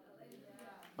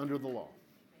under the law.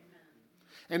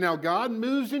 And now God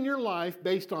moves in your life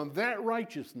based on that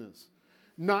righteousness,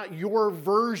 not your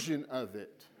version of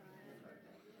it.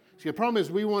 See, the problem is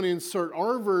we want to insert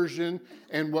our version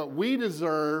and what we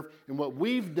deserve and what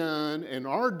we've done and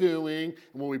are doing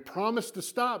and what we promise to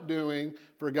stop doing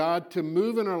for God to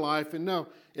move in our life. And no,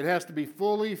 it has to be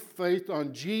fully based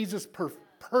on Jesus'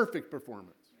 perfect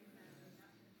performance.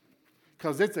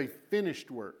 Because it's a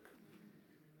finished work.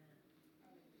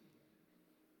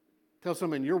 Tell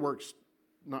someone your work's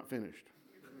not finished.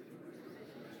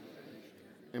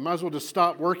 You might as well just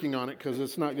stop working on it because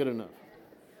it's not good enough.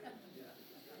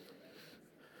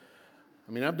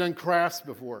 I mean, I've done crafts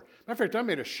before. Matter of fact, I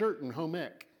made a shirt in home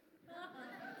ec.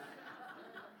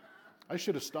 I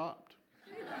should have stopped.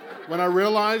 When I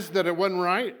realized that it wasn't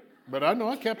right, but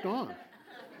I kept on.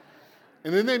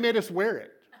 And then they made us wear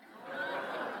it.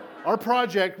 Our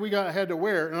project, had to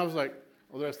wear it, and I was like,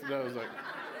 well, the rest of the day I was like,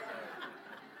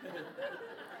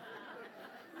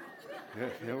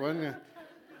 yeah, it wasn't.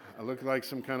 I looked like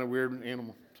some kind of weird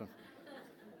animal. So.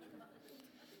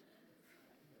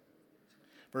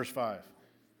 Verse 5.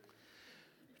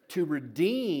 To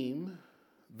redeem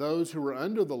those who were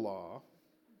under the law,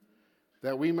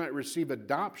 that we might receive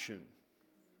adoption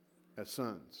as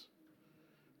sons.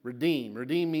 Redeem.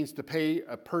 Redeem means to pay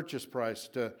a purchase price,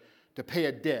 to pay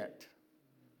a debt.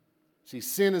 See,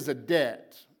 sin is a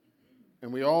debt.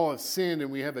 And we all have sinned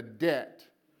and we have a debt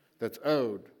that's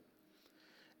owed.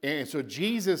 And so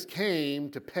Jesus came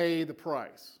to pay the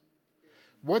price.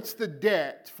 What's the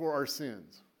debt for our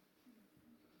sins?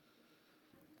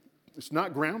 It's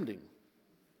not grounding.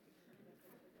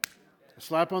 A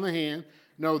slap on the hand.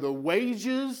 No, the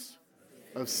wages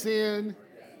of sin.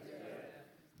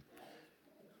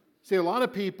 See, a lot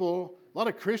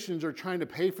of Christians are trying to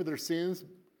pay for their sins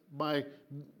by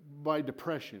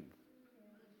depression.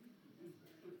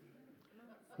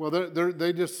 Well,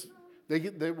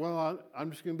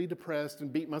 I'm just going to be depressed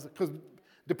and beat myself. Because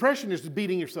depression is just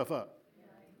beating yourself up.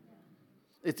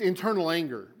 It's internal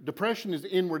anger. Depression is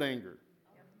inward anger.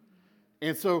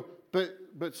 And so,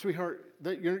 but sweetheart,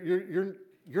 that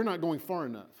you're not going far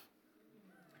enough.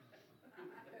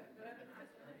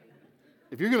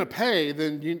 If you're going to pay,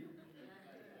 then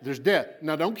there's death.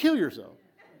 Now, don't kill yourself.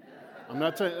 I'm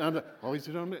not saying.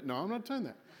 No, I'm not saying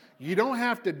that. You don't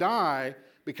have to die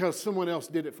because someone else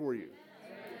did it for you.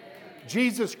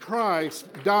 Jesus Christ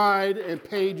died and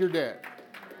paid your debt.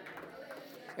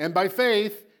 And by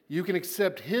faith, you can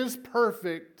accept his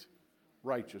perfect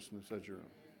righteousness as your own.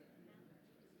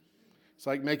 It's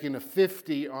like making a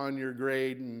 50 on your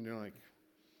grade and you're like,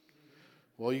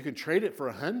 well, you can trade it for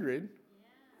 100.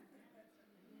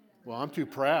 Well, I'm too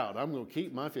proud. I'm going to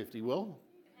keep my 50. Well,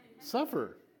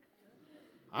 suffer.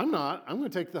 I'm not. I'm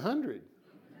going to take the 100.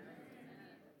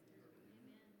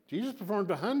 Jesus performed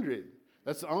 100.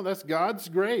 That's God's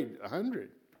grade, 100.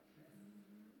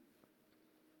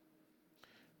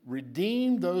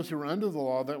 Redeem those who are under the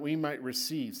law that we might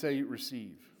receive. Say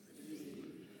receive.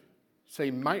 Say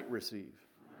might receive.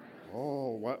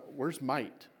 Oh, where's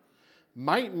might?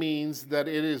 Might means that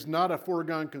it is not a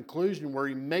foregone conclusion where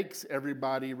he makes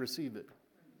everybody receive it.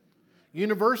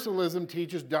 Universalism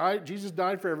teaches Jesus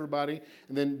died for everybody,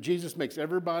 and then Jesus makes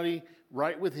everybody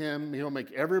right with him. He'll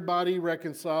make everybody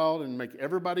reconciled and make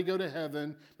everybody go to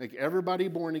heaven, make everybody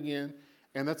born again,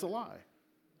 and that's a lie.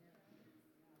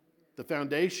 The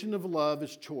foundation of love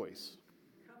is choice.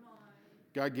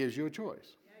 God gives you a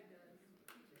choice.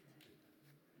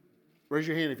 Raise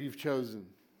your hand if you've chosen.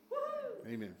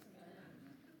 Amen.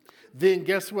 Then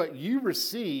guess what? You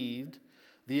received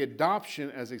the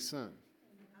adoption as a son.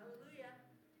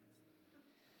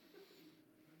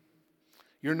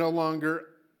 You're no longer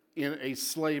in a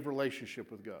slave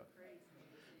relationship with God.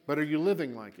 But are you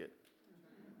living like it?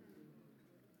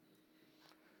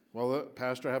 Well,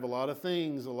 Pastor, I have a lot of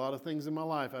things in my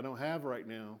life I don't have right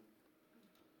now.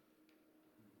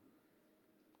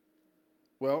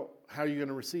 Well, how are you going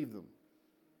to receive them?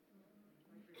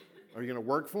 Are you going to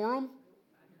work for them?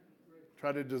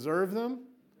 Try to deserve them?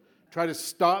 Try to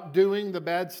stop doing the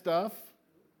bad stuff?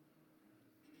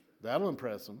 That'll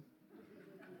impress them.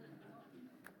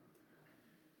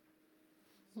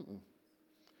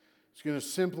 It's going to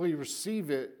simply receive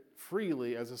it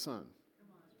freely as a son.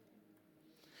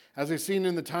 As we've seen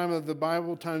in the time of the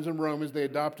Bible, times in Romans, they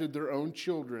adopted their own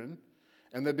children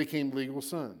and they became legal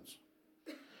sons.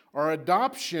 Our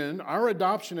adoption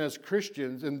as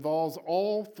Christians involves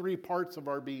all three parts of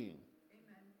our being.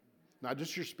 Amen. Not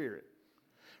just your spirit.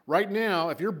 Right now,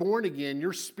 if you're born again,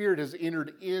 your spirit has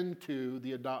entered into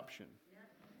the adoption.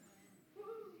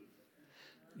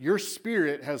 Your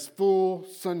spirit has full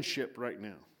sonship right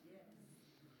now.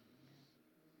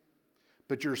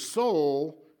 But your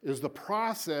soul is the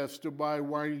process by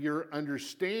why you're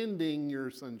understanding your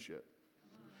sonship.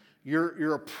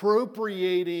 You're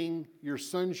appropriating your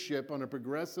sonship on a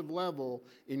progressive level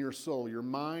in your soul, your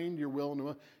mind, your will,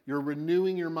 and you're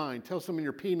renewing your mind. Tell someone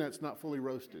your peanut's not fully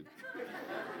roasted.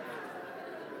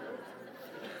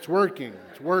 It's working,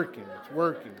 it's working, it's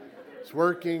working, it's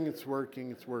working, it's working,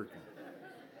 it's working.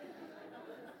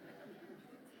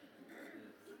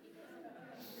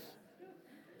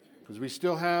 Because we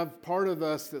still have part of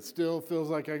us that still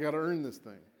feels like I got to earn this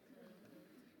thing.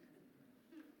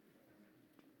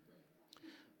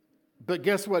 But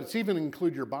guess what? It's even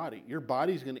include your body. Your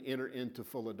body's going to enter into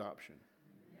full adoption.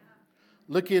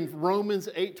 Look in Romans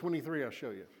 8:23. I'll show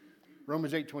you.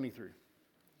 Romans 8:23.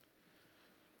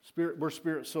 We're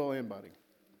spirit, soul, and body.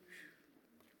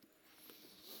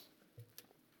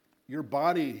 Your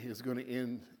body is going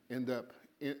to end up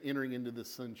entering into the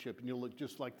sonship, and you'll look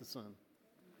just like the Son.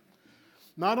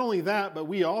 Not only that, but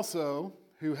we also,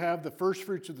 who have the first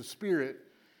fruits of the Spirit,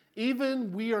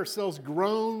 even we ourselves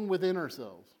groan within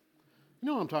ourselves. You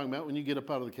know what I'm talking about when you get up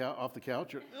out of off the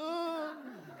couch. You're,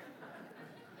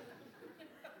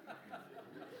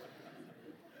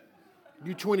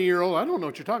 You 20-year-old, I don't know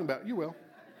what you're talking about. You will.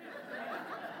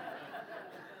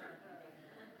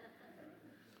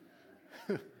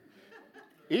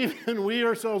 Even we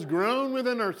ourselves groan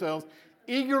within ourselves,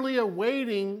 eagerly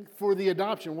awaiting for the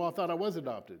adoption. Well, I thought I was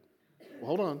adopted.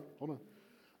 Well, hold on.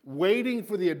 Waiting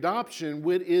for the adoption,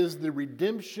 which is the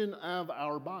redemption of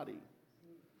our body.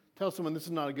 Tell someone this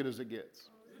is not as good as it gets.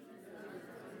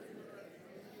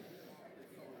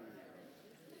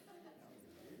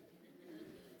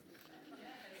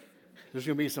 There's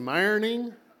going to be some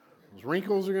ironing. Those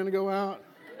wrinkles are going to go out.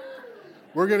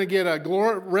 We're going to get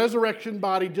a resurrection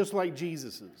body just like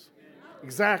Jesus's.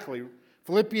 Exactly.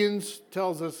 Philippians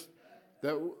tells us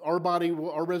that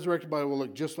our resurrected body will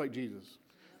look just like Jesus.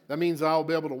 That means I'll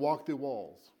be able to walk through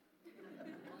walls.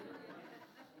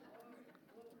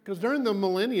 Because during the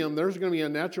millennium, there's going to be a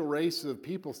natural race of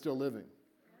people still living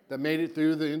that made it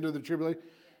through the end of the tribulation.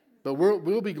 But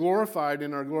we'll be glorified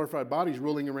in our glorified bodies,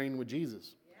 ruling and reigning with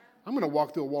Jesus. I'm going to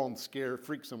walk through a wall and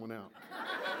freak someone out.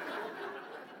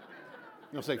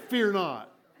 You'll say, "Fear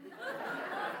not."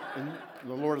 And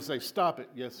the Lord will say, "Stop it."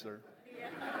 "Yes, sir."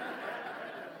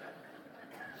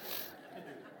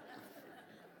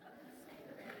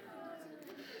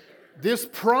 This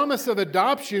promise of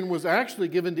adoption was actually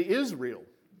given to Israel.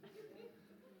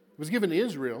 It was given to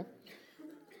Israel.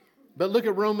 But look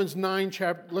at Romans 9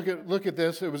 chapter. Look at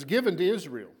this. It was given to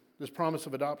Israel, this promise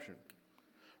of adoption.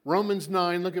 Romans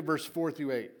 9, look at verse 4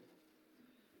 through 8.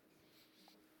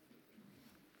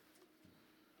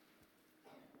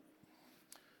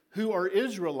 Who are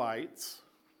Israelites?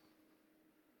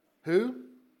 Who?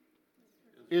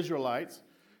 Israelites.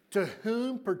 To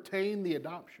whom pertain the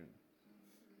adoption?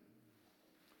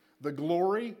 The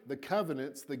glory, the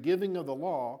covenants, the giving of the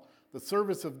law, the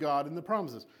service of God, and the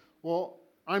promises. Well,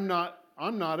 I'm not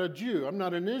a Jew. I'm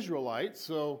not an Israelite,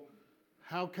 so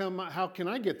how can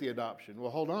I get the adoption?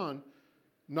 Well, hold on.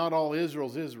 Not all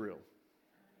Israel's Israel.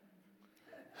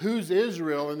 Who's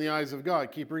Israel in the eyes of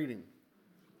God? Keep reading.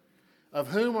 Of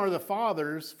whom are the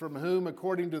fathers, from whom,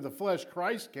 according to the flesh,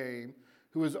 Christ came,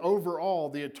 who is over all,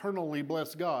 the eternally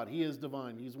blessed God. He is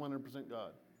divine. He's 100%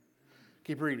 God.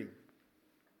 Keep reading.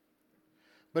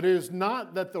 But it is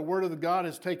not that the word of God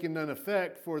has taken none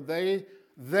effect, for they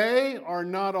are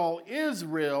not all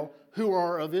Israel who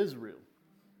are of Israel.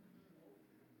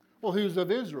 Well, who's of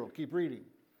Israel? Keep reading.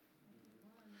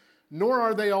 Nor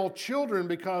are they all children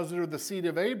because they're the seed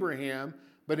of Abraham,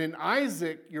 but in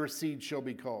Isaac your seed shall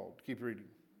be called. Keep reading.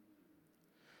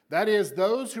 That is,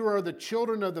 those who are the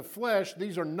children of the flesh,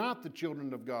 these are not the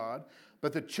children of God,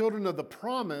 but the children of the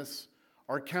promise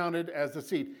are counted as the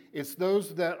seed. It's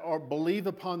those that believe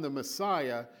upon the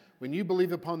Messiah. When you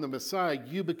believe upon the Messiah,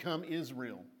 you become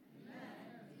Israel.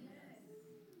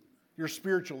 You're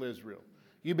spiritual Israel.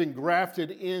 You've been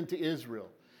grafted into Israel.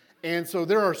 And so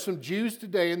there are some Jews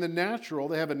today in the natural,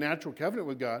 they have a natural covenant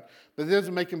with God, but it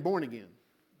doesn't make them born again.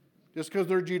 Just because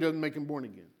they're a Jew doesn't make them born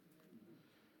again.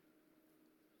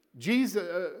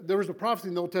 There was a prophecy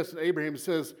in the Old Testament, Abraham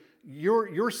says,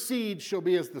 your seed shall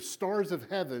be as the stars of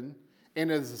heaven and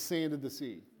as the sand of the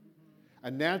sea. A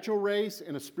natural race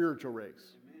and a spiritual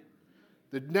race.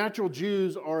 The natural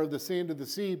Jews are the sand of the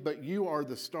sea, but you are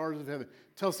the stars of heaven.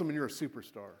 Tell someone you're a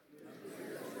superstar.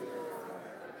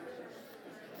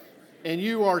 And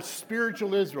you are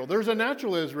spiritual Israel. There's a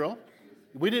natural Israel.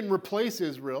 We didn't replace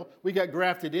Israel. We got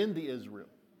grafted into Israel.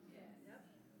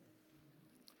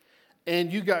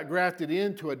 And you got grafted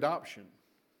into adoption.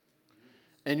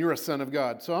 And you're a son of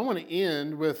God. So I want to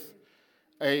end with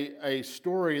a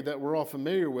story that we're all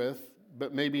familiar with,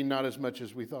 but maybe not as much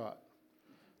as we thought.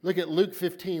 Look at Luke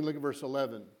 15, look at verse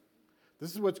 11.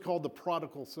 This is what's called the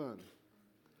prodigal son.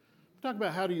 Talk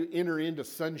about how do you enter into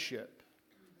sonship,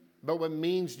 but what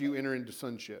means do you enter into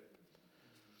sonship?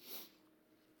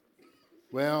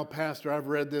 Well, Pastor, I've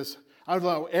read this. I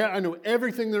know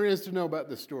everything there is to know about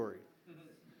this story.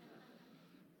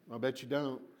 I'll bet you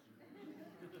don't.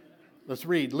 Let's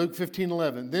read Luke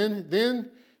 15:11. Then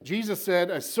Jesus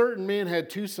said, a certain man had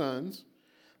 2 sons.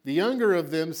 The younger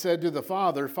of them said to the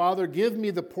father, Father, give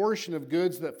me the portion of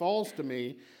goods that falls to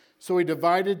me. So he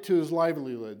divided to his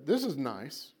livelihood. This is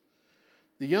nice.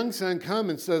 The young son comes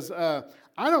and says, I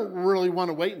don't really want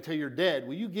to wait until you're dead.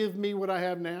 Will you give me what I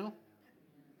have now?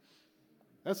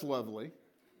 That's lovely.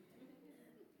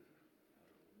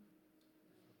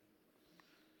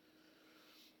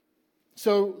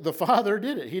 So the father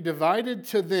did it. He divided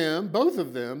to them, both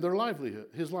of them, their livelihood,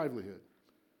 his livelihood.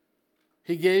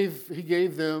 He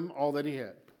gave them all that he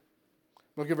had.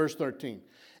 Look at verse 13.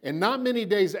 And not many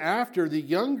days after, the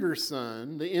younger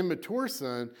son, the immature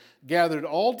son, gathered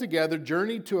all together,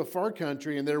 journeyed to a far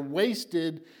country, and there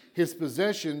wasted his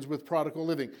possessions with prodigal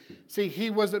living. See,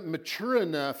 he wasn't mature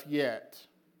enough yet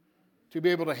to be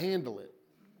able to handle it.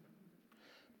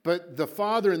 But the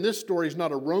father in this story is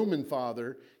not a Roman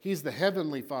father. He's the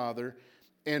heavenly father.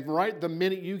 And right the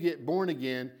minute you get born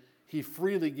again, he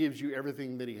freely gives you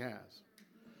everything that he has.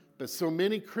 But so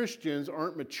many Christians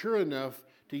aren't mature enough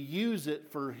to use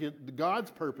it for God's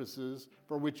purposes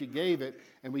for which he gave it,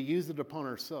 and we use it upon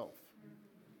ourselves.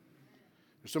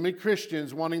 There's so many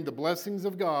Christians wanting the blessings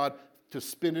of God to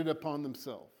spend it upon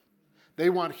themselves. They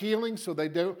want healing so they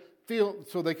can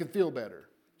feel better,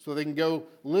 so they can go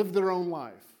live their own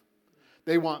life.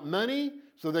 They want money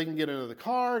so they can get another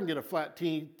car and get a flat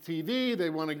TV. They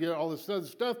want to get all this other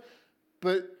stuff,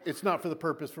 but it's not for the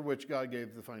purpose for which God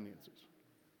gave the finances.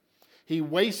 He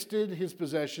wasted his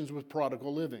possessions with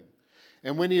prodigal living.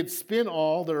 And when he had spent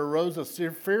all, there arose a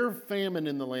severe famine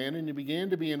in the land, and he began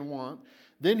to be in want.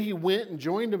 Then he went and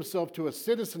joined himself to a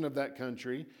citizen of that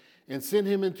country and sent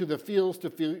him into the fields to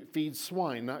feed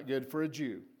swine, not good for a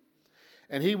Jew.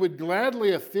 And he would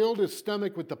gladly have filled his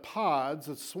stomach with the pods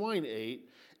that swine ate,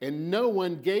 and no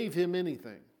one gave him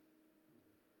anything.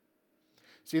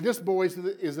 See, this boy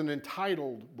is an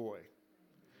entitled boy.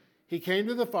 He came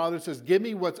to the father and says, give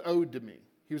me what's owed to me.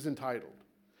 He was entitled.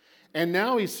 And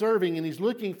now he's serving and he's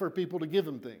looking for people to give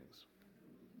him things.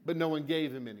 But no one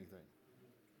gave him anything.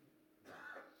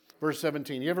 Verse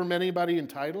 17, you ever met anybody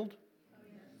entitled?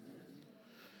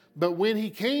 But when he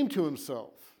came to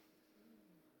himself,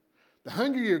 the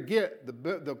hungrier you get,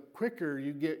 the quicker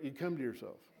you come to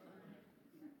yourself.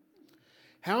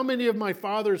 How many of my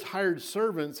father's hired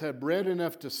servants have bread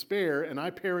enough to spare, and I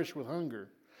perish with hunger?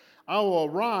 I will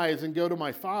arise and go to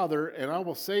my father, and I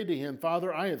will say to him,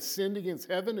 Father, I have sinned against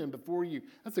heaven and before you.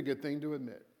 That's a good thing to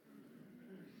admit.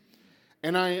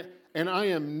 And I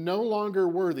am no longer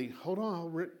worthy. Hold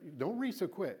on, don't read so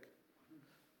quick.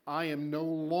 I am no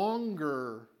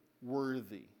longer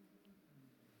worthy.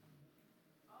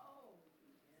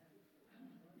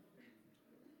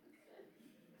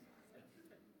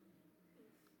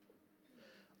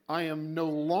 I am no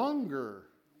longer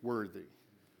worthy.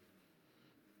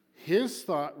 His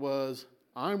thought was,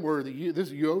 I'm worthy.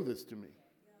 You owe this to me.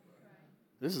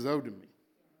 This is owed to me.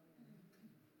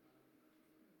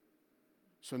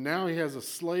 So now he has a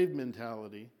slave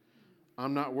mentality.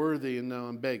 I'm not worthy, and now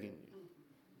I'm begging you.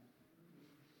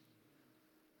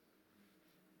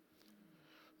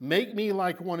 Make me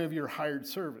like one of your hired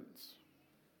servants.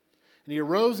 And he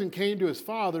arose and came to his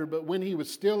father, but when he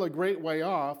was still a great way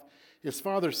off, his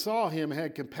father saw him,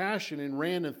 had compassion, and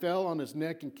ran and fell on his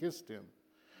neck and kissed him.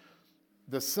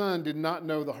 The son did not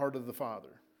know the heart of the father,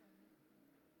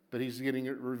 but he's getting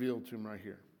it revealed to him right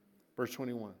here. Verse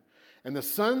 21. And the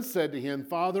son said to him,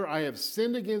 Father, I have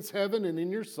sinned against heaven and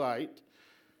in your sight,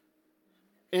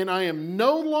 and I am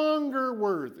no longer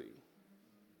worthy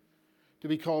to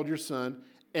be called your son.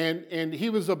 And he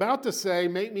was about to say,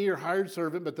 make me your hired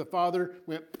servant, but the father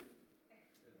went,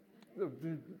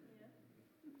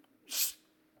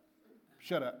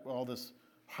 shut up, all this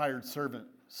hired servant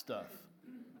stuff.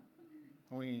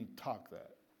 We talk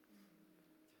that.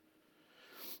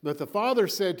 But the father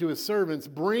said to his servants,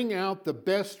 bring out the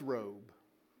best robe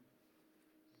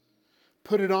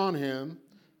put it on him,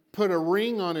 put a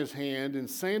ring on his hand and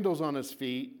sandals on his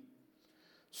feet.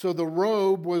 So the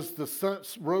robe was the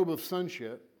robe of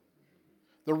sonship.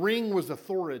 The ring was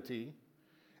authority.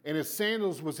 And his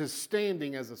sandals was his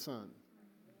standing as a son.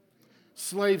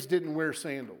 Slaves didn't wear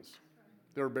sandals.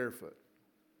 They were barefoot.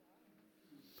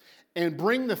 And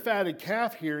bring the fatted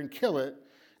calf here and kill it,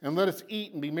 and let us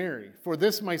eat and be merry. For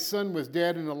this my son was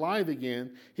dead and alive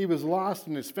again. He was lost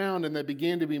and is found, and they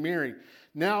began to be merry.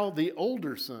 Now the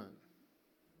older son,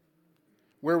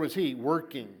 where was he?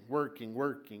 Working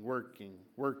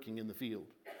in the field.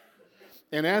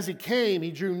 And as he came,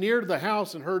 he drew near to the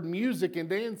house and heard music and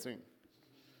dancing.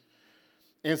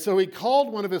 And so he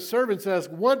called one of his servants and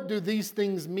asked, what do these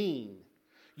things mean?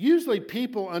 Usually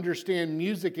people understand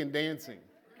music and dancing.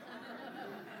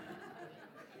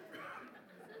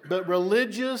 But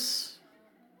religious,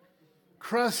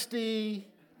 crusty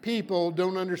people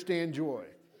don't understand joy.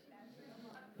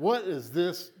 What does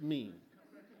this mean?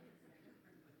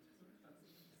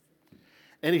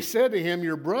 And he said to him,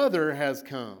 your brother has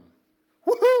come.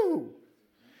 Woohoo!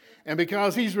 And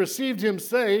because he's received him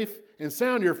safe and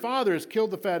sound, your father has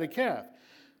killed the fatted calf.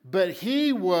 But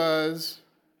he was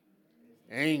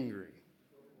angry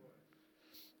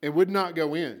and would not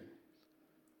go in.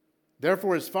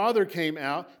 Therefore his father came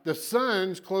out.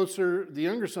 The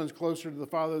younger son's closer to the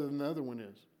father than the other one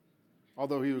is,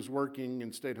 although he was working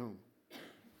and stayed home.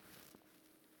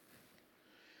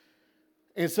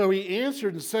 And so he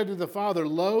answered and said to the father,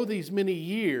 lo, these many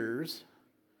years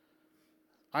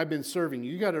I've been serving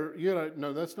you. You gotta,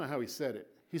 no, that's not how he said it.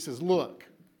 He says, look,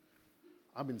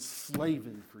 I've been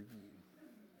slaving for you.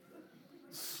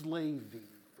 Slaving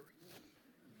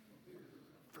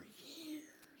for years.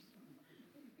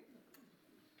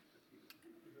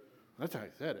 That's how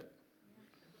he said it.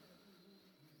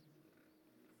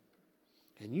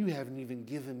 And you haven't even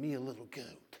given me a little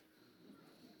goat.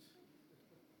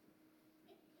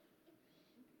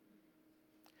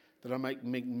 That I might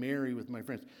make merry with my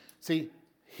friends. See,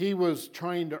 he was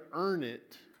trying to earn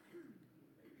it.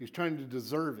 He was trying to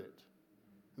deserve it.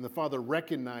 And the father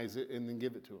recognized it and then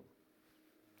give it to him.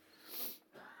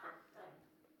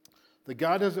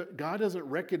 God doesn't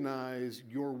recognize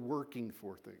your working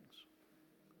for things.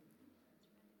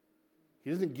 He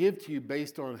doesn't give to you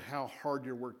based on how hard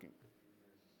you're working.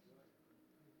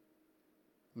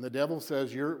 And the devil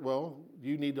says, you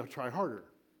need to try harder.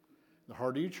 The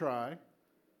harder you try,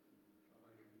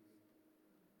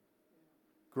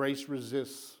 grace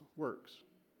resists works.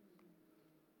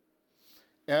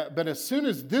 But as soon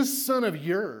as this son of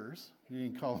yours, you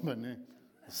can call him a name,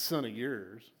 son of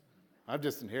yours, I've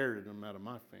just inherited him out of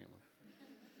my family,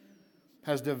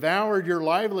 has devoured your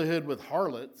livelihood with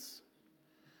harlots.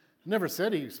 Never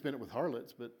said he spent it with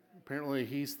harlots, but apparently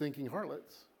he's thinking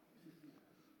harlots.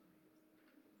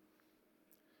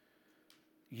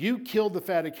 You killed the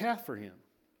fatted calf for him.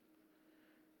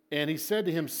 And he said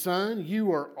to him, son,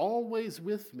 you are always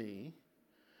with me,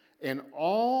 and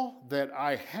all that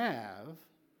I have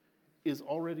is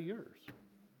already yours.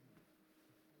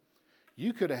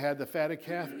 You could have had the fatted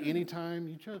calf anytime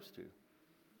you chose to.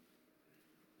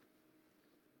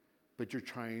 But you're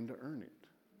trying to earn it.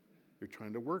 You're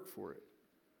trying to work for it.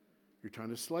 You're trying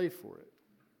to slave for it.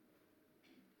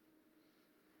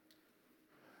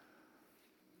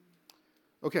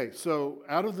 Okay, so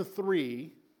out of the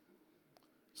three,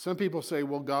 some people say,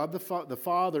 well, God the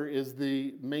Father is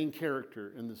the main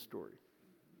character in this story.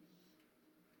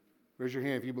 Raise your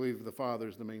hand if you believe the Father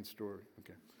is the main story.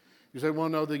 Okay. You say, well,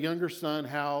 no, the younger son,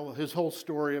 how his whole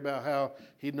story about how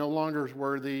he no longer is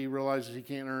worthy, realizes he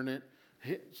can't earn it.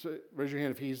 So raise your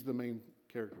hand if he's the main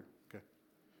character. Okay.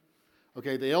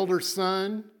 Okay, the elder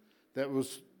son that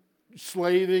was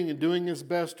slaving and doing his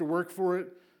best to work for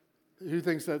it, who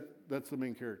thinks that that's the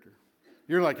main character?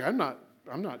 You're like, I'm not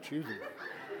choosing.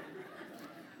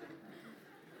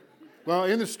 Well,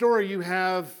 in the story, you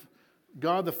have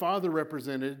God the Father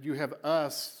represented. You have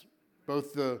us,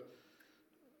 both the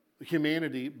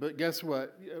humanity. But guess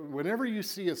what? Whenever you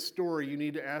see a story, you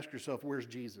need to ask yourself, where's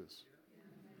Jesus?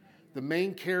 The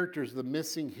main character is the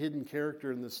missing, hidden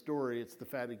character in the story. It's the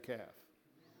fatted calf.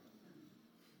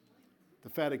 The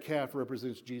fatted calf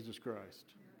represents Jesus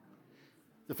Christ.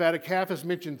 The fatted calf is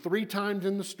mentioned 3 times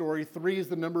in the story. 3 is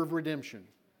the number of redemption.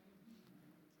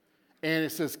 And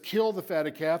it says, kill the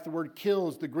fatted calf. The word kill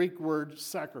is the Greek word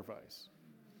sacrifice.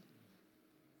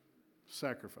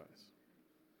 Sacrifice.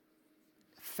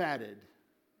 Fatted.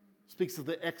 Speaks of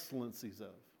the excellencies of.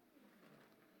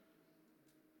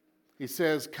 He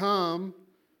says, come,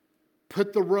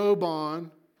 put the robe on,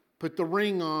 put the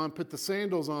ring on, put the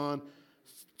sandals on,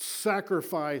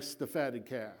 sacrifice the fatted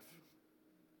calf.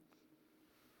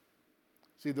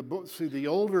 See, the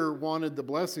older wanted the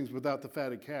blessings without the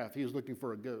fatted calf. He was looking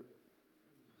for a goat.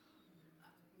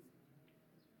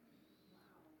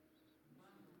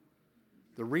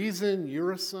 The reason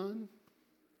you're a son,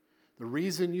 the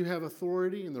reason you have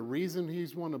authority, and the reason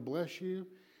he's want to bless you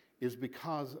is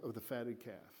because of the fatted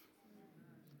calf.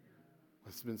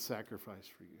 It's been sacrificed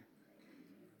for you.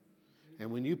 And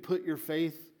when you put your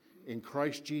faith in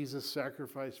Christ Jesus'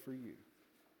 sacrifice for you,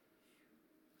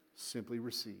 simply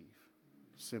receive.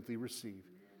 Simply receive.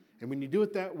 And when you do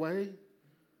it that way,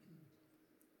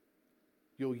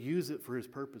 you'll use it for his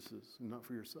purposes and not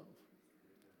for yourself.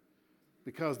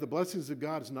 Because the blessings of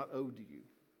God is not owed to you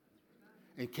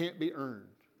and can't be earned.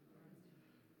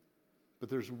 But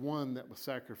there's one that was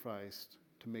sacrificed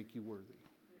to make you worthy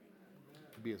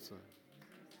to be a son.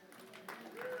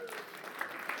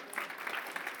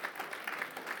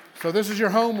 So this is your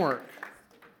homework.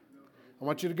 I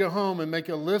want you to go home and make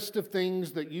a list of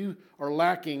things that you are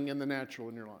lacking in the natural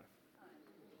in your life.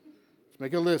 Just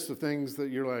make a list of things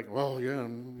that you're like, well, yeah.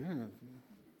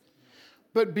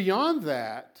 But beyond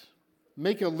that,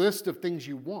 make a list of things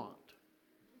you want.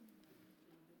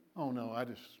 Oh no,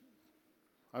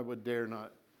 I would dare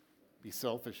not be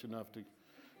selfish enough to,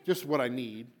 just what I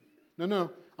need. No,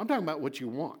 I'm talking about what you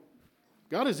want.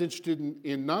 God is interested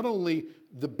in not only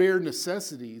the bare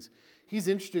necessities, he's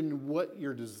interested in what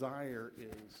your desire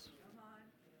is.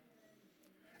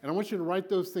 And I want you to write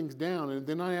those things down, and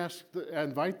then I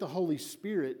invite the Holy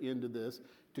Spirit into this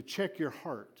to check your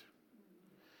heart.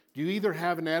 Do you either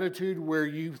have an attitude where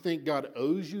you think God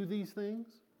owes you these things?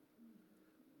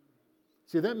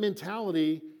 See, that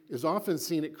mentality is often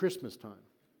seen at Christmas time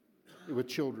with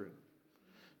children.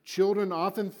 Children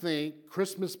often think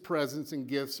Christmas presents and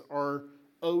gifts are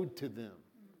owed to them.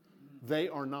 They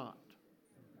are not.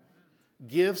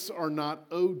 Gifts are not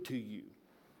owed to you.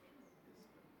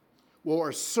 Well,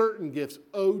 are certain gifts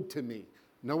owed to me?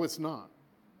 No, it's not.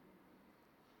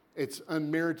 It's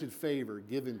unmerited favor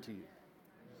given to you.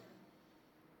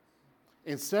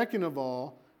 And second of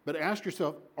all, but ask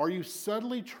yourself, are you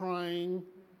subtly trying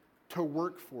to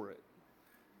work for it?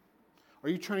 Are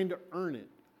you trying to earn it?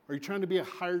 Are you trying to be a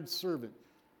hired servant?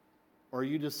 Or are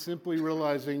you just simply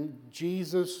realizing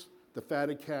Jesus, the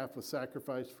fatted calf, was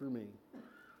sacrificed for me?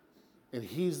 And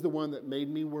he's the one that made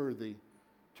me worthy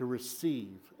to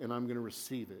receive, and I'm going to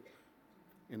receive it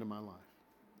into my life.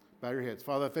 Bow your heads.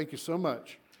 Father, I thank you so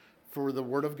much for the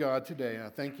word of God today. And I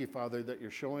thank you, Father, that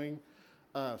you're showing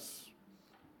us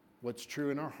what's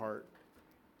true in our heart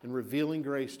and revealing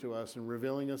grace to us and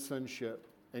revealing a sonship.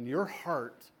 And your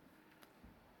heart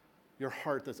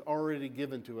that's already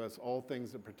given to us all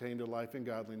things that pertain to life and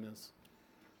godliness.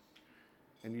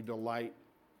 And you delight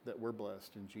that we're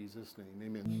blessed. In Jesus' name,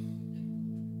 amen.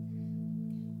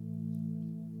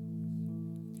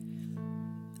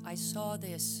 I saw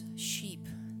this sheep.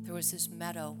 There was this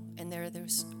meadow, and there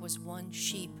was one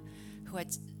sheep who had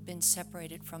been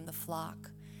separated from the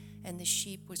flock. And the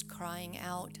sheep was crying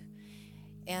out.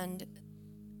 And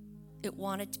it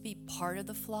wanted to be part of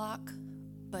the flock,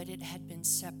 but it had been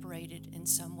separated in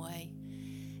some way.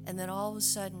 And then all of a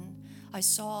sudden, I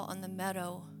saw on the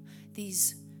meadow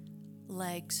these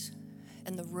legs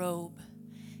and the robe,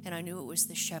 and I knew it was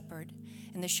the shepherd.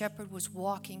 And the shepherd was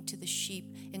walking to the sheep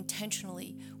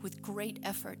intentionally with great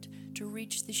effort to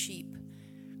reach the sheep.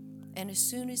 And as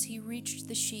soon as he reached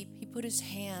the sheep, he put his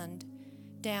hand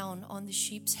down on the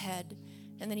sheep's head,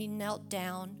 and then he knelt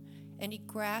down and he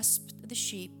grasped the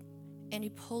sheep and he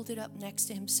pulled it up next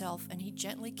to himself, and he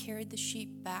gently carried the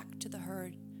sheep back to the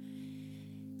herd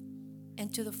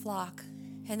and to the flock.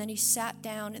 And then he sat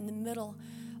down in the middle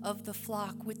of the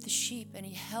flock with the sheep, and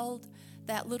he held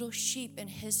that little sheep in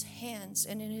his hands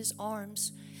and in his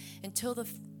arms until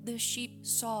the sheep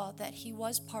saw that he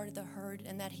was part of the herd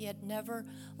and that he had never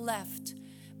left.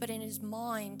 But in his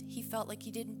mind, he felt like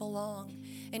he didn't belong.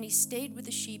 And he stayed with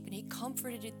the sheep and he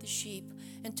comforted the sheep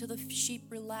until the sheep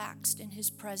relaxed in his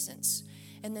presence.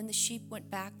 And then the sheep went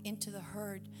back into the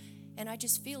herd. And I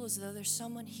just feel as though there's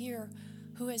someone here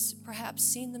who has perhaps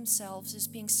seen themselves as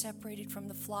being separated from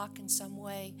the flock in some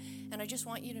way. And I just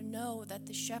want you to know that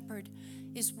the shepherd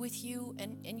is with you,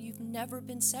 and you've never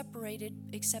been separated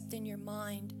except in your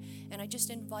mind. And I just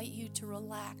invite you to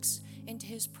relax into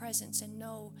his presence and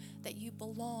know that you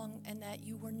belong and that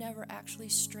you were never actually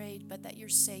strayed, but that you're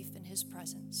safe in his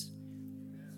presence.